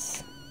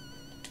guess.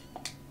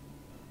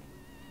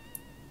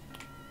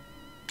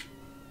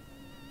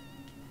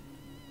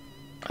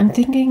 I'm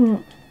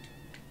thinking...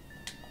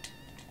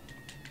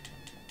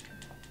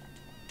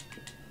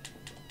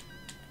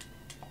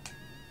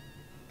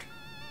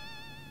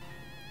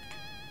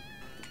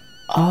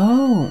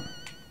 Oh,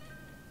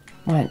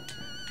 what?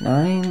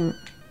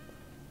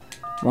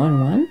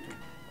 911?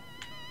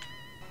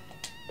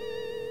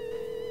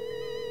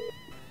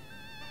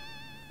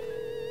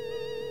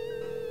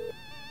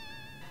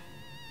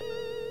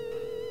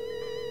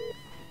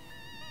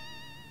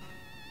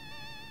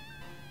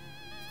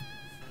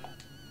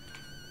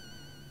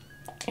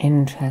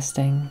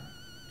 Interesting.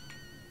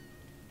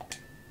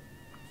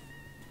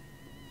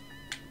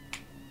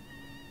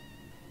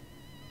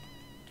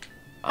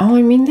 Oh,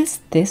 I mean this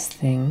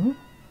thing.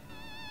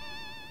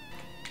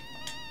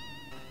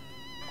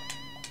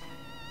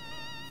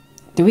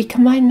 Do we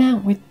combine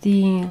that with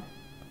the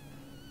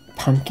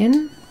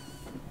pumpkin?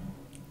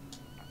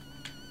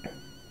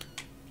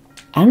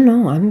 I don't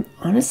know, I'm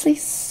honestly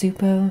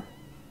super...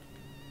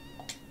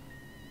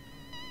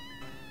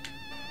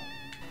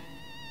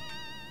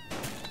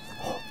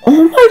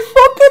 Oh my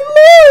fucking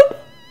lord!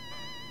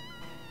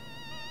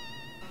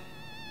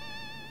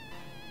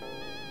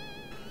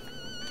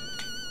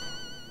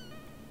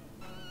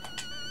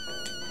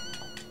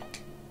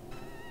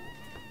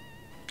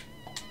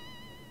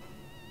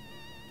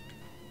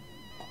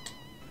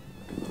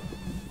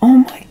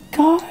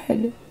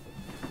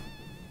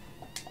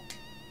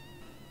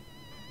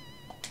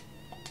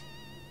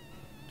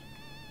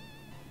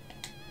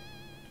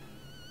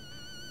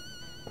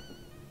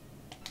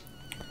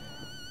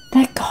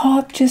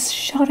 cop just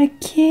shot a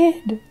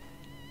kid.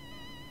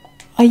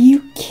 Are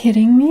you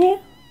kidding me?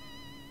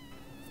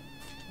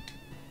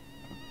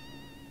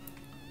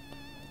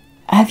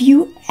 Have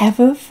you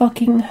ever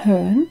fucking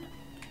heard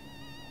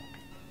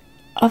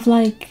of,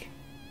 like,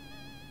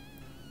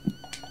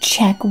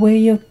 check where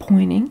you're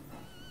pointing?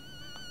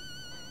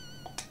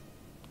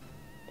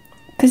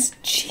 'Cause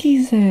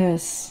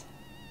Jesus.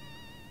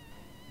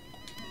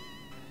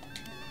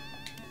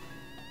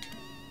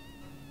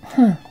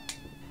 Huh.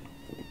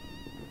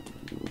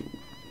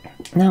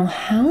 Now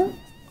how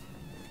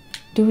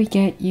do we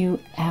get you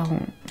out?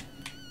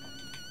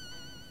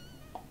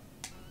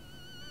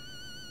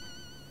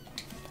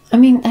 I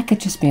mean, that could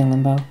just be a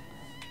limbo.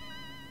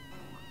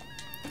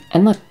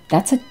 And look,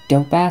 that's a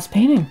dope-ass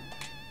painting.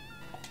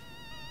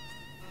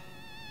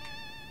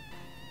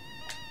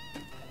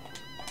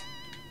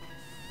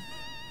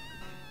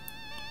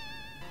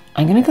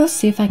 I'm gonna go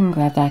see if I can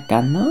grab that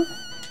gun, though.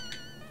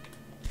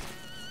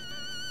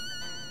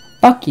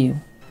 Fuck you,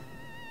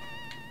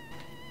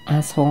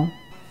 asshole.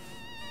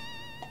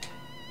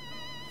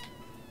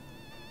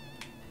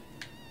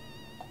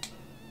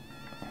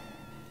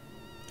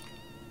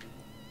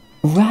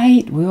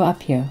 Right, we were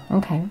up here.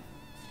 Okay.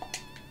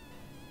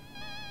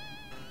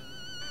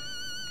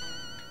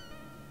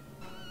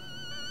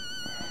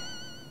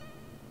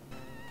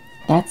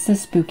 That's the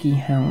spooky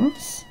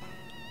house.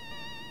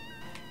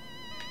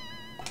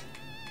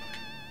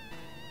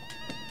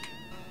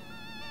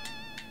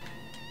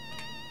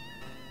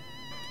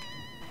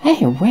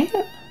 Hey, where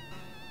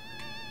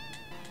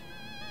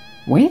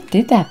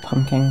did that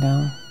pumpkin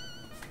go?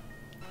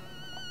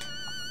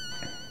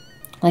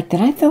 Like,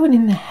 did I throw it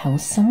in the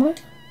house somewhere?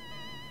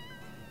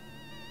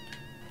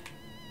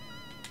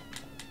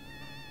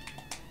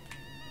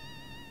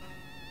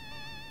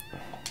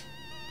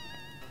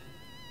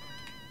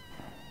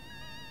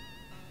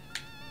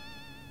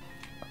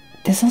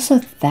 There's also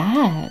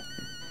that.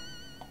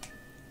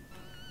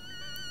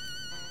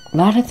 A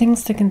lot of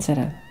things to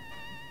consider.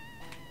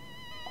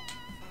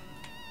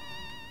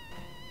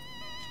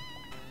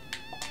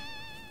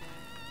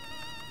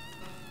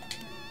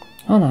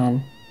 Hold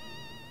on.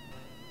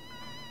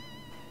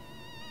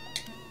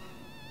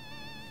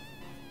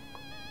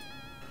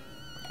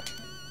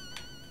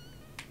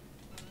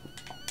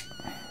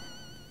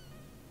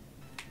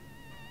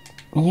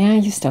 Yeah,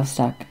 you're still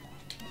stuck.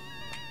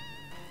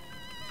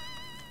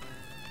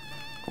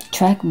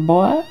 Track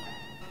boy?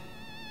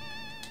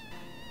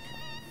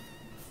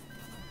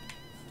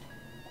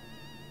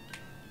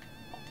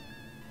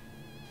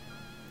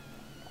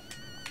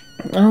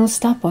 Oh,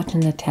 stop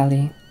watching the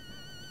telly.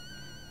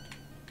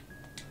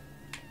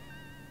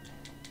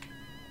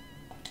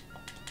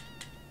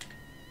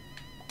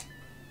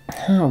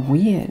 Huh,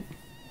 weird.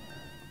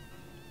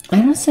 I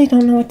honestly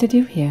don't know what to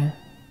do here.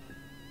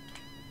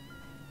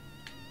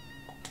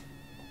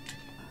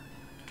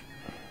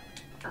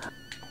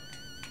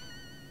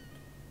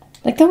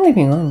 Like, don't get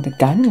me wrong, the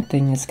gun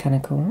thing is kind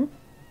of cool.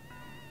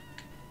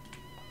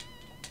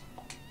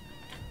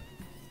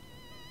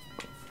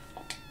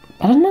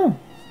 I don't know.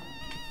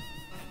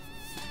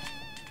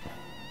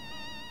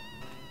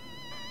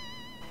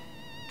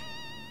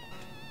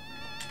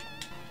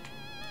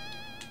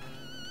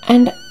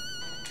 And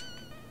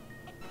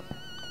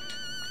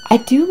I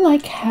do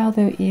like how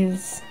there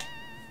is,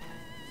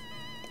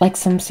 like,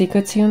 some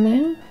secrets here and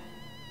there.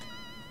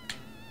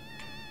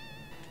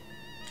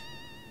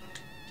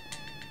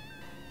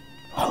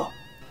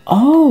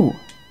 Oh!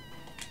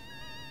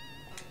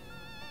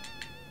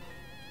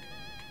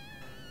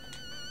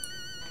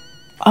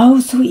 Oh,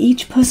 so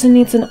each person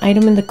needs an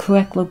item in the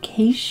correct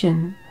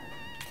location.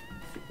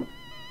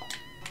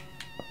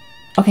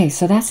 Okay,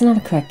 so that's not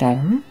a correct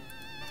item.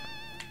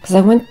 Because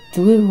I went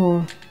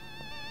through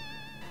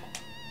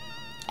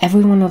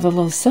every one of the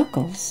little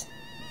circles.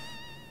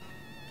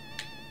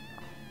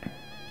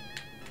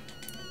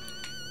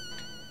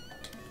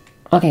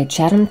 Okay,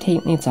 Chatham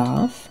tape needs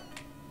off.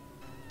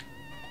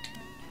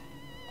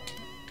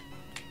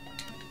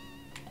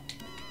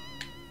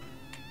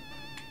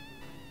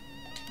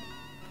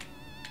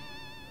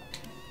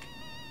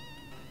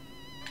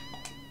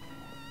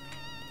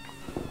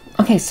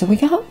 Okay, so we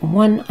got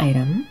one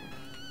item.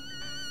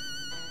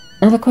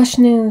 Now the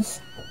question is,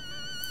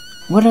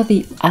 what are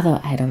the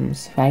other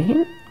items,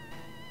 right?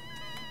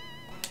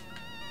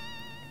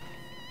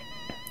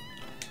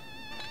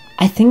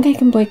 I think I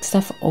can break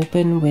stuff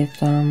open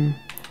with,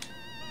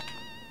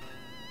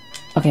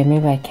 okay,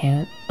 maybe I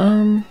can't.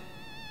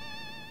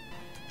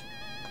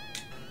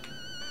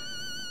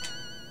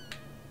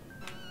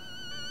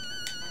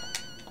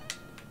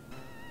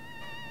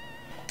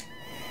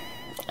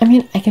 I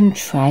mean, I can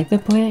try the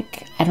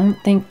brick. I don't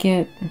think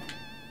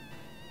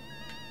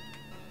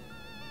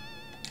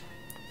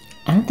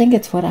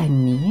it's what I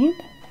need.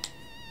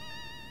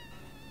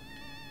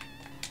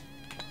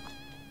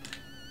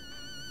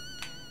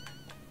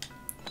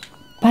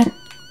 But,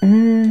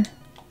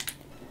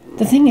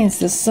 the thing is,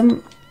 there's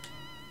some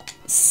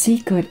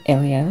secret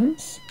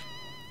areas.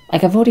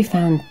 Like, I've already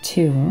found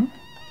 2.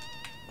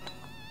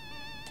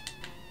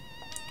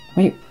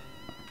 Wait.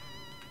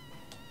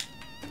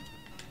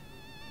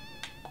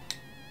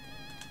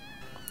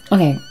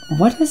 Okay,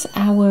 what is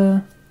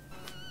our...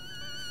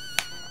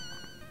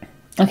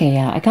 Okay,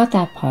 yeah, I got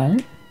that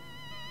part.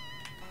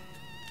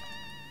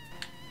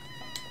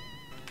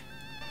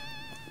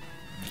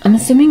 I'm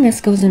assuming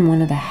this goes in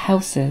one of the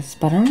houses,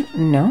 but I don't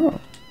know.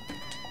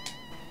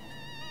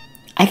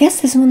 I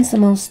guess this one's the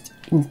most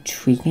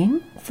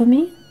intriguing for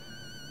me.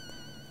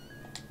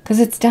 Because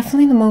it's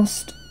definitely the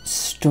most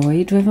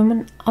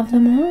story-driven of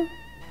them all.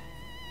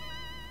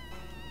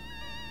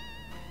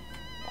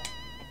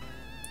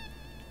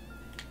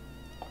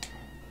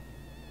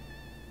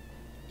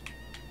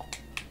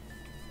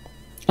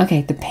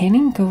 Okay, the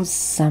painting goes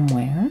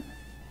somewhere.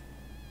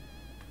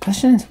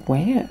 Question is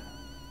where?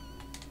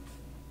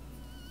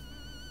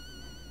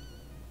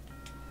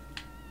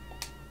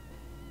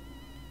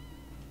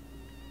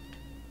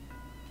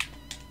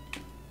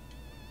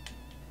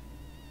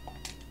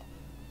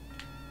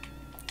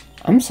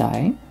 I'm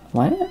sorry,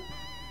 what?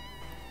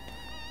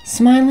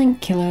 Smiling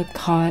killer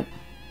caught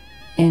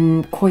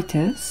in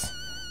coitus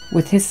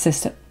with his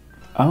sister.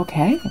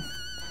 Okay.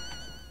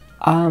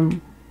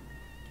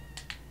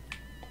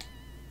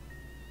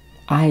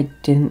 I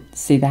didn't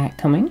see that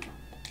coming.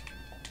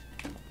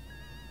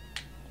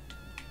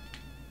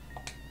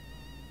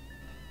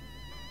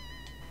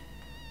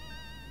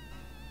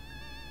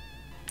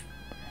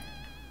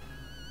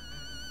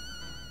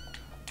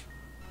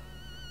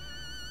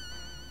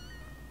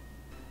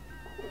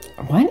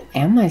 What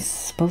am I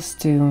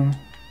supposed to...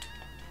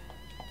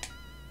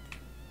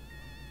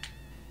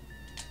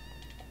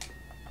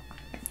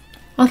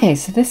 Okay,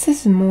 so this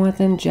is more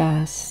than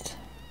just...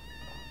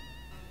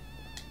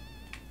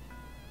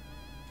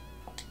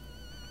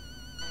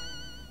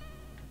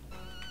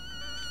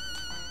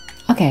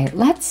 Okay,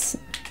 let's...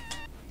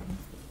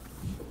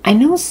 I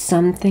know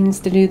some things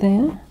to do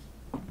there.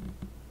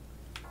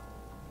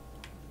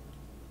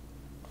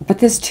 But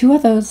there's two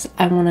of those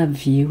I want to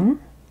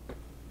view.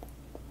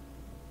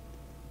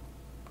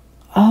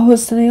 Oh,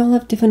 so they all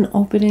have different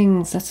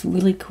openings. That's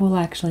really cool,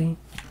 actually.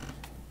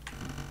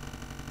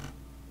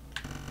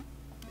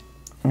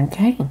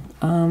 Okay,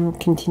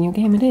 continue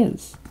game it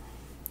is.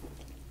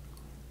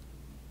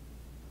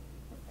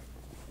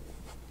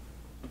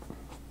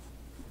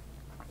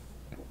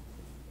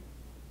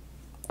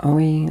 Are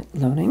we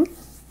loading?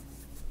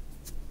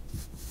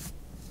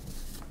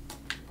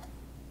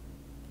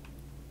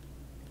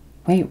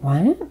 Wait,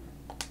 what?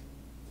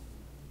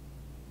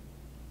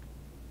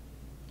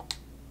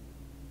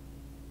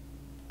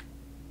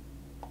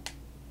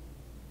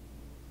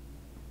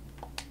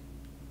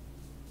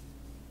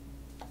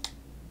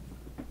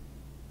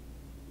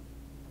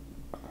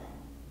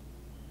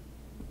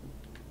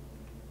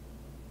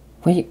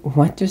 Wait,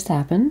 what just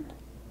happened?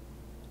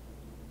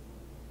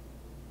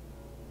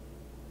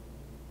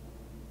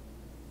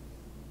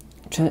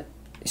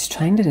 He's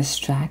trying to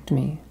distract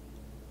me.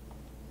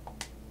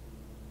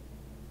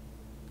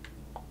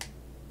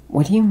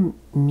 What do you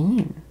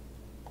mean?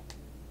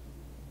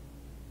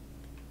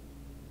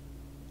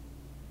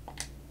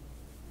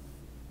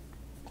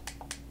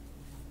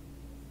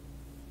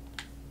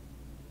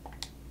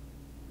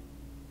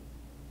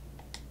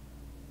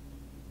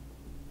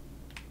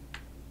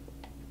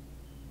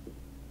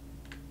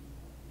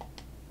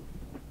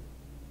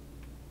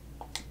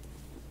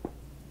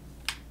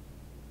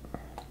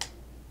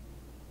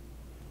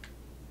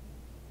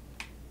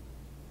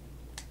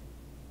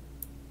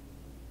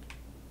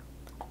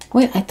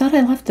 Wait, I thought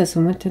I left this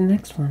and went to the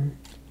next one.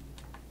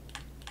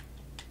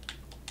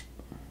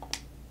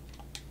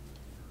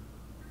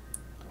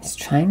 He's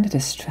trying to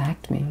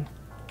distract me.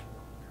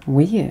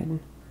 Weird.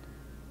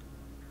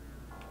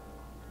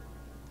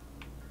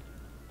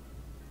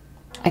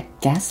 I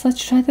guess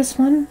let's try this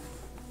one.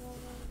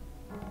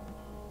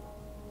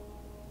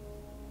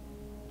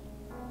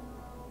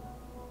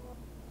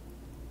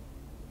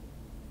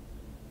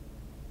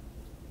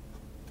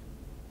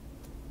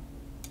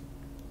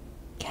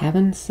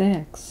 Cabin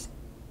 6.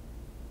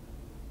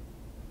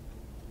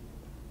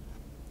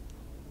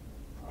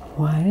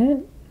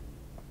 What?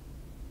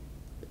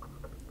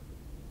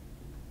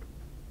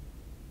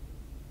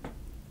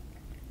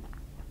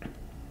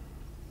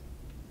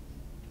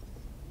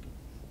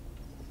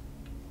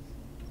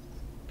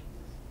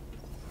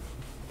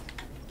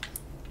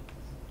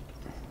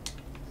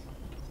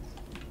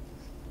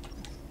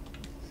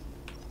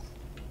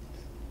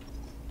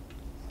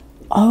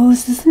 Oh,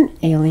 is this an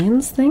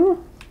aliens thing?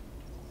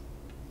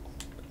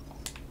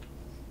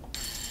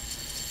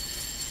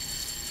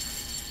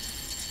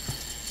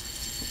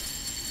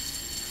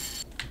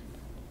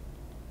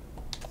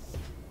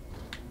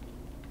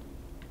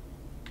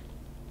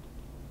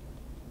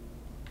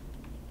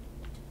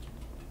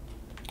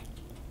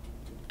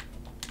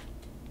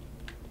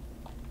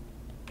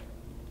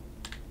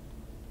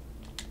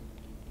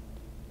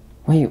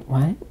 Wait,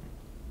 what?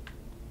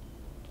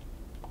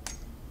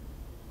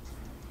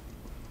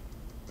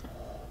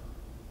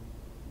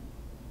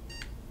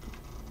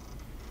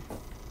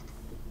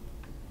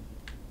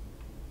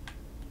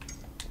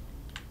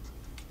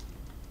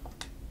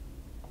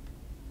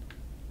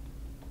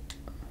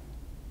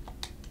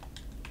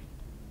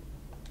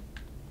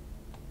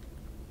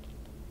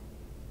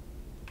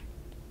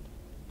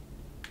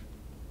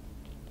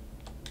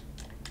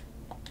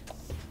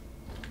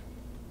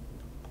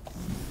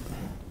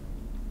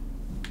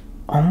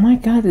 Oh my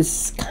god,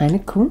 this is kind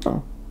of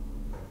cool.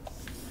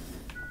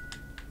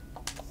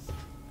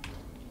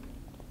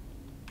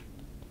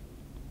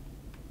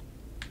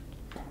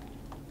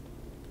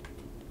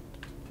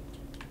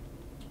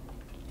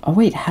 Oh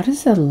wait, how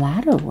does the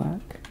ladder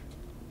work?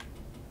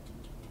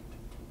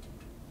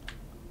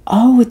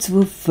 Oh, it's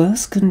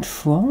reverse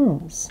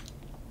controls.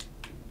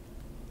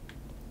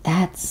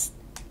 That's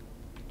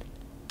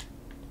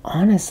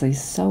honestly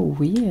so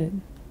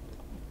weird.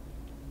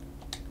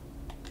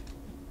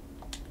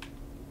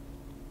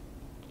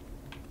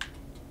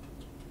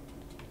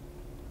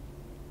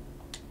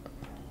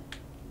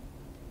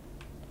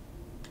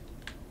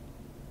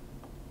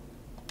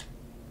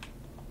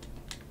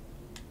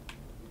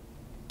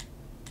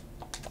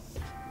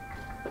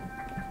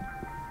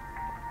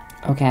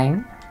 Okay.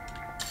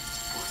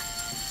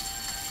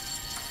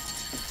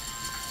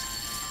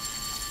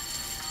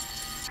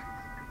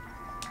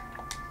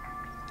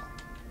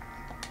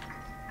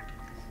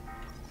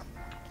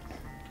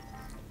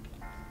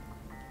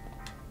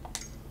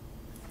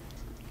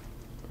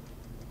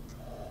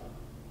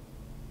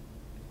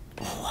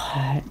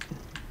 What?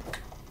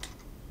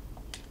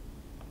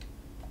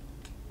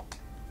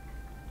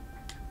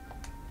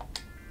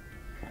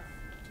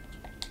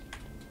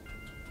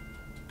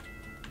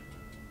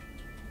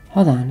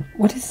 Hold on.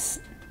 What is...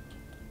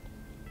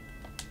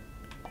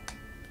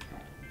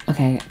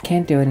 Okay,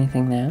 can't do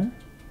anything now.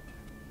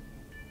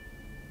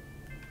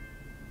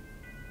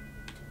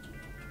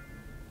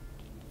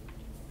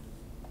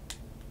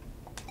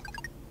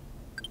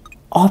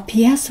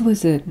 RPS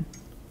wizard.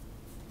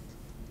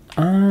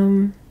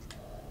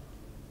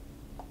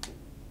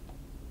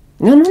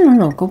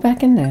 No. Go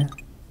back in there.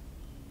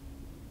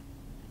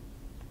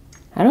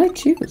 How do I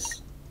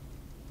choose?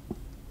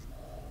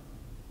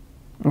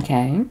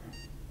 Okay.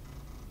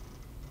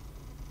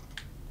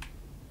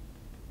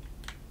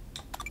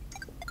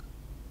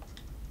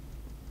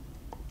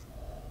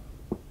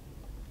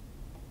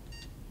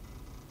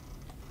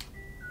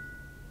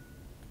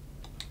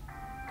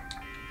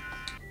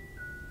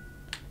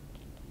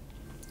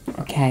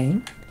 Okay.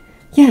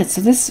 Yeah,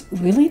 so this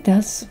really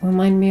does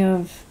remind me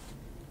of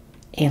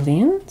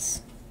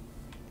Aliens.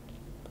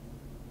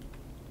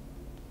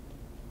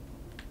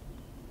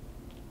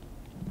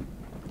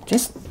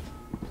 Just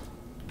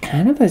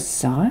kind of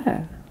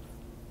bizarre.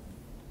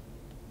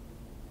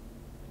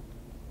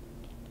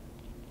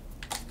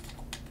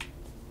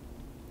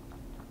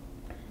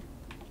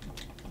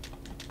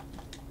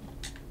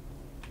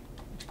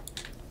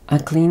 A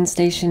clean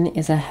station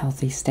is a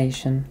healthy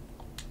station.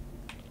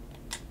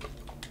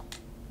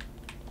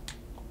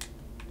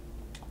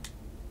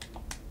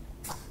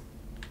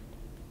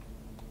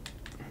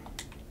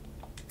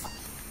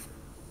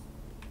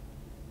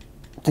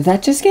 Did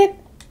that just get...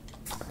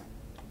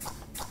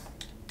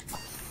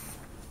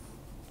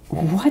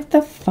 What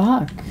the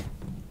fuck?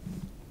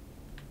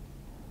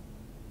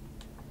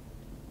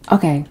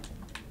 Okay.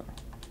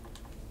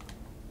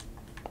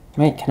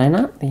 Wait, can I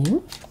not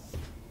leave?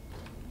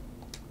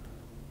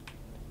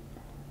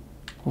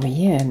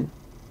 Weird.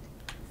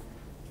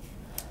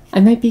 I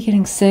might be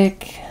getting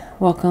sick.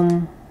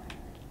 Welcome.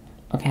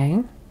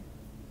 Okay.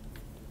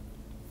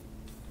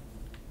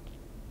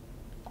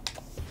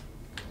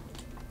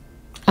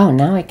 Oh,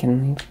 now I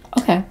can leave.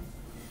 Okay.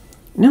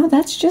 No,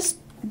 that's just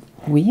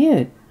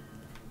weird.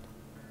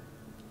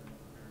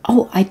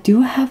 Oh, I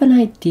do have an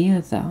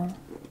idea though.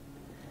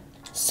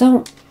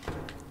 So,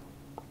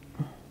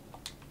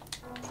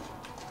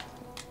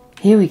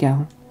 here we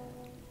go.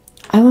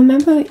 I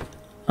remember,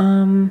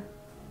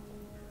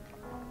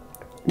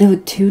 there were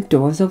 2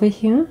 doors over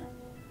here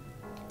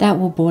that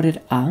were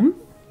boarded up.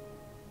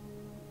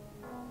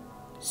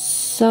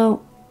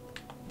 So,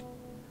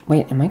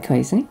 wait, am I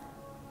crazy?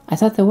 I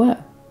thought there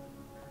were.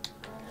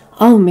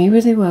 Oh, maybe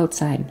they were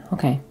outside.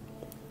 Okay.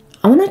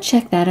 I want to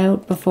check that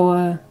out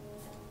before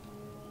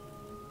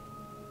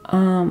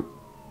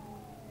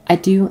I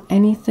do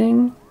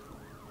anything.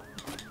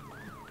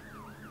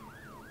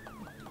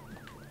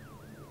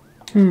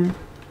 I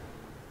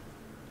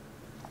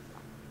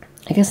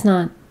guess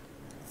not.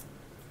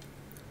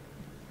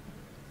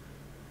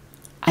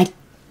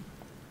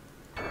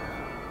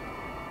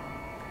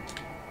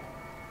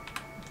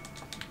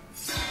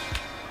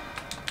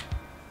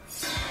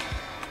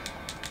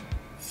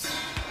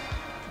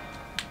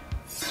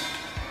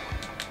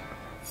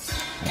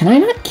 Can I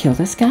not kill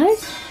this guy?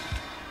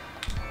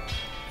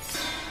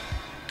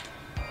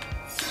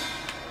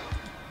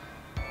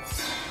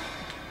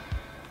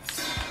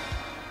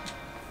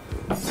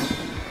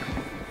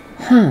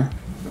 Huh.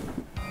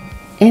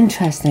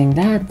 Interesting,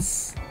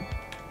 that's...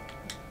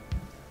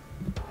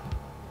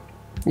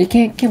 You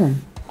can't kill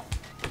him.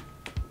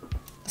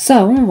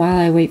 So, while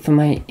I wait for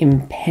my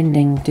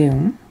impending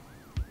doom,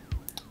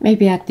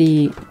 maybe at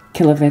the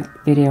killer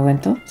video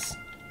rentals.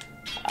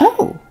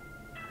 Oh!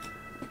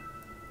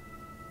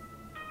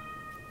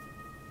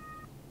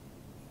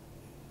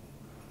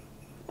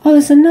 Oh,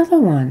 there's another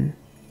one.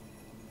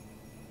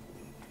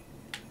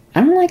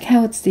 I don't like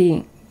how it's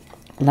the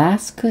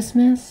last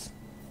Christmas.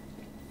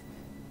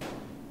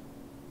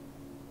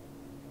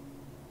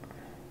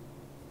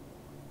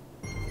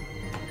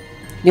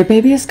 Your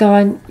baby is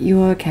gone.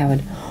 You are a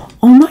coward.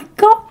 Oh my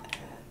god!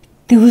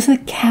 There was a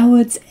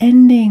coward's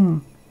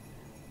ending.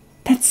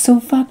 That's so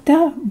fucked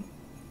up.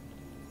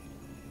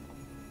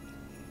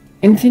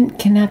 Infant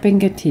kidnapping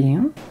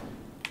continue.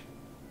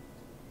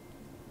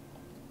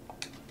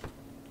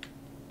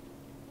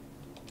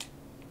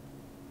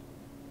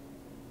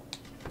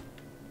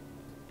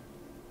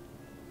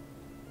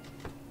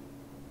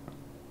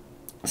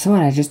 So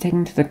what, I just take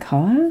him to the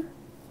car?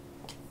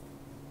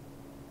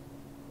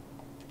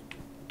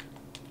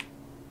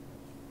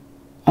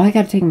 Oh, I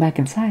gotta take him back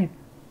inside.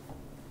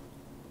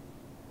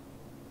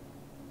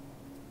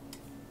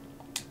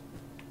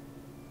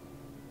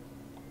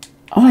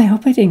 Oh, I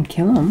hope I didn't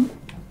kill him.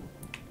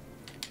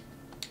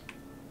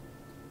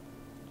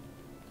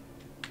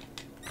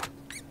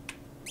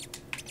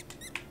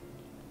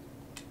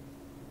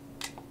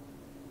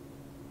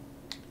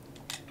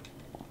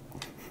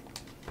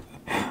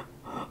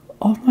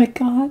 Oh my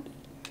god.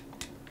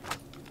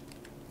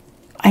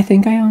 I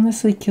think I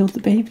honestly killed the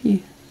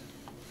baby.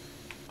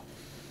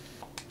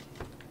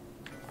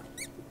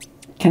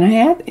 Can I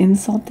add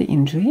insult to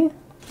injury?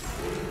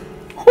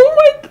 Oh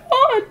my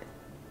god!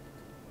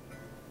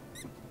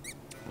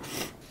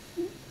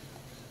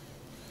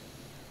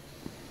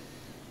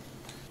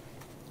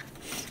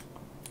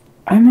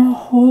 I'm a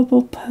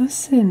horrible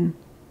person.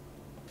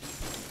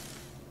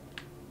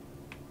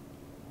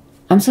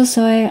 I'm so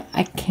sorry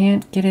I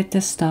can't get it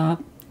to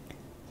stop.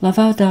 Love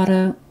our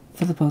daughter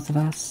for the both of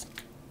us.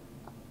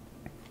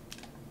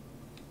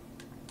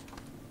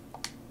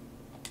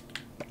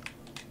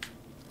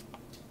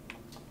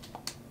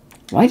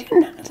 Why do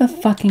none of the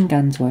fucking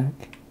guns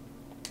work?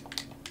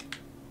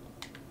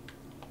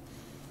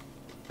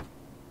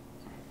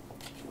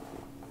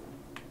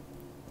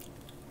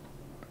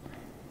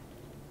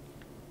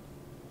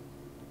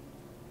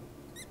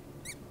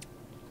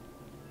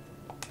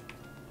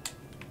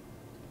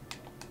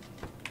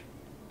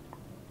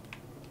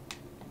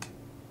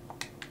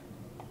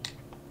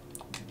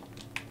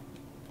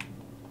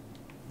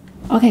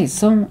 Okay,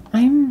 so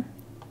I'm,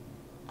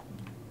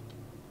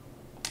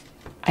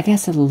 I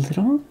guess, a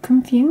little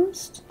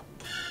confused.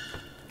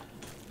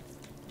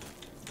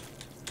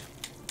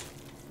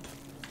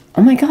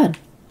 Oh my god.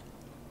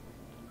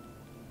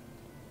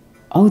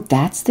 Oh,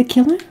 that's the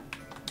killer?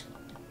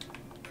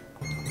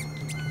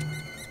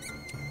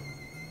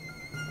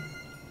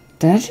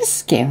 Did I just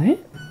scare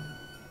it?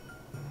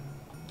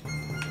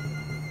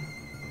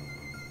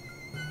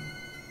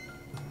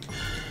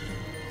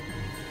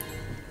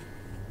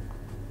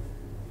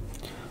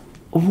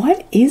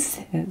 What is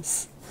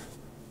this?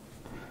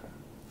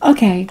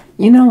 Okay,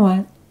 you know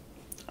what?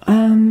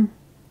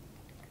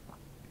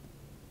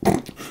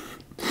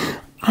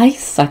 I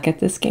suck at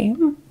this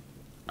game.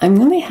 I'm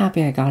really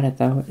happy I got it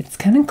though. It's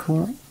kind of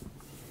cool.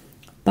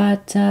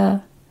 But,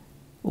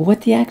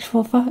 what the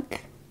actual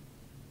fuck?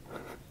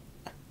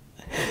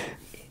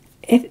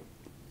 It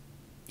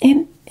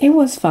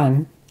was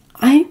fun.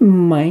 I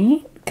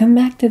might come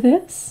back to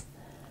this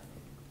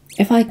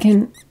if I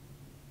can.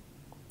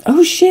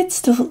 Oh shit,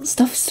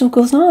 stuff still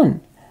goes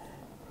on.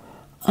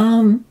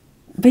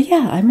 But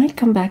yeah, I might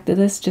come back to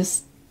this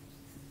just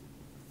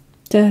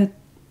to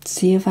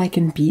see if I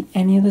can beat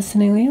any of the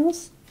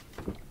scenarios.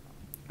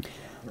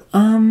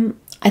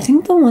 I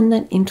think the one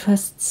that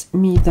interests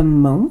me the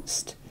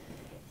most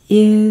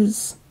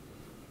is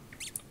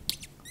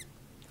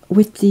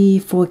with the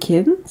 4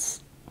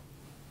 kids.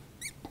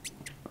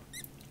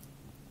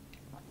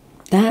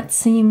 That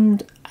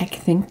seemed, I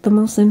think, the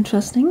most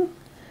interesting,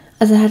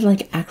 as it had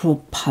like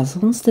actual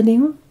puzzles to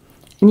do,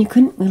 and you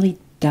couldn't really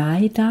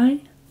die.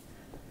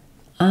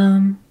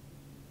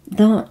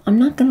 Though I'm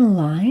not gonna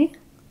lie,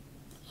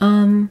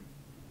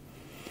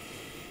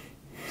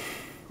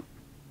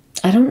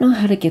 I don't know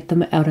how to get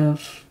them out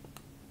of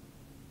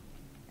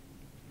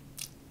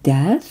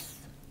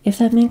death, if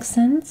that makes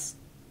sense.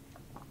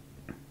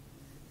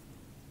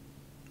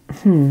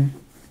 I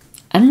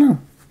don't know.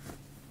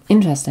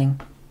 Interesting.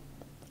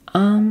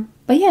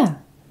 But yeah,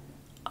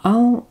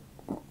 I'll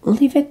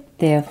leave it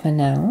there for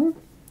now.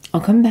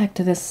 I'll come back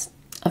to this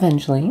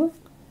eventually,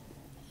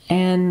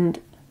 and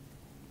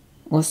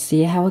we'll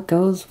see how it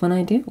goes when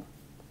I do.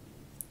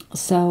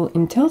 So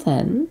until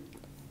then,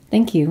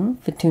 thank you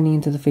for tuning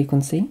into the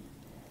frequency.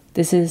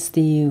 This is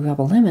the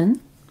Rebel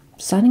Lemon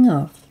signing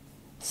off.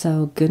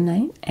 So good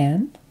night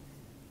and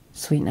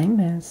sweet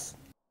nightmares.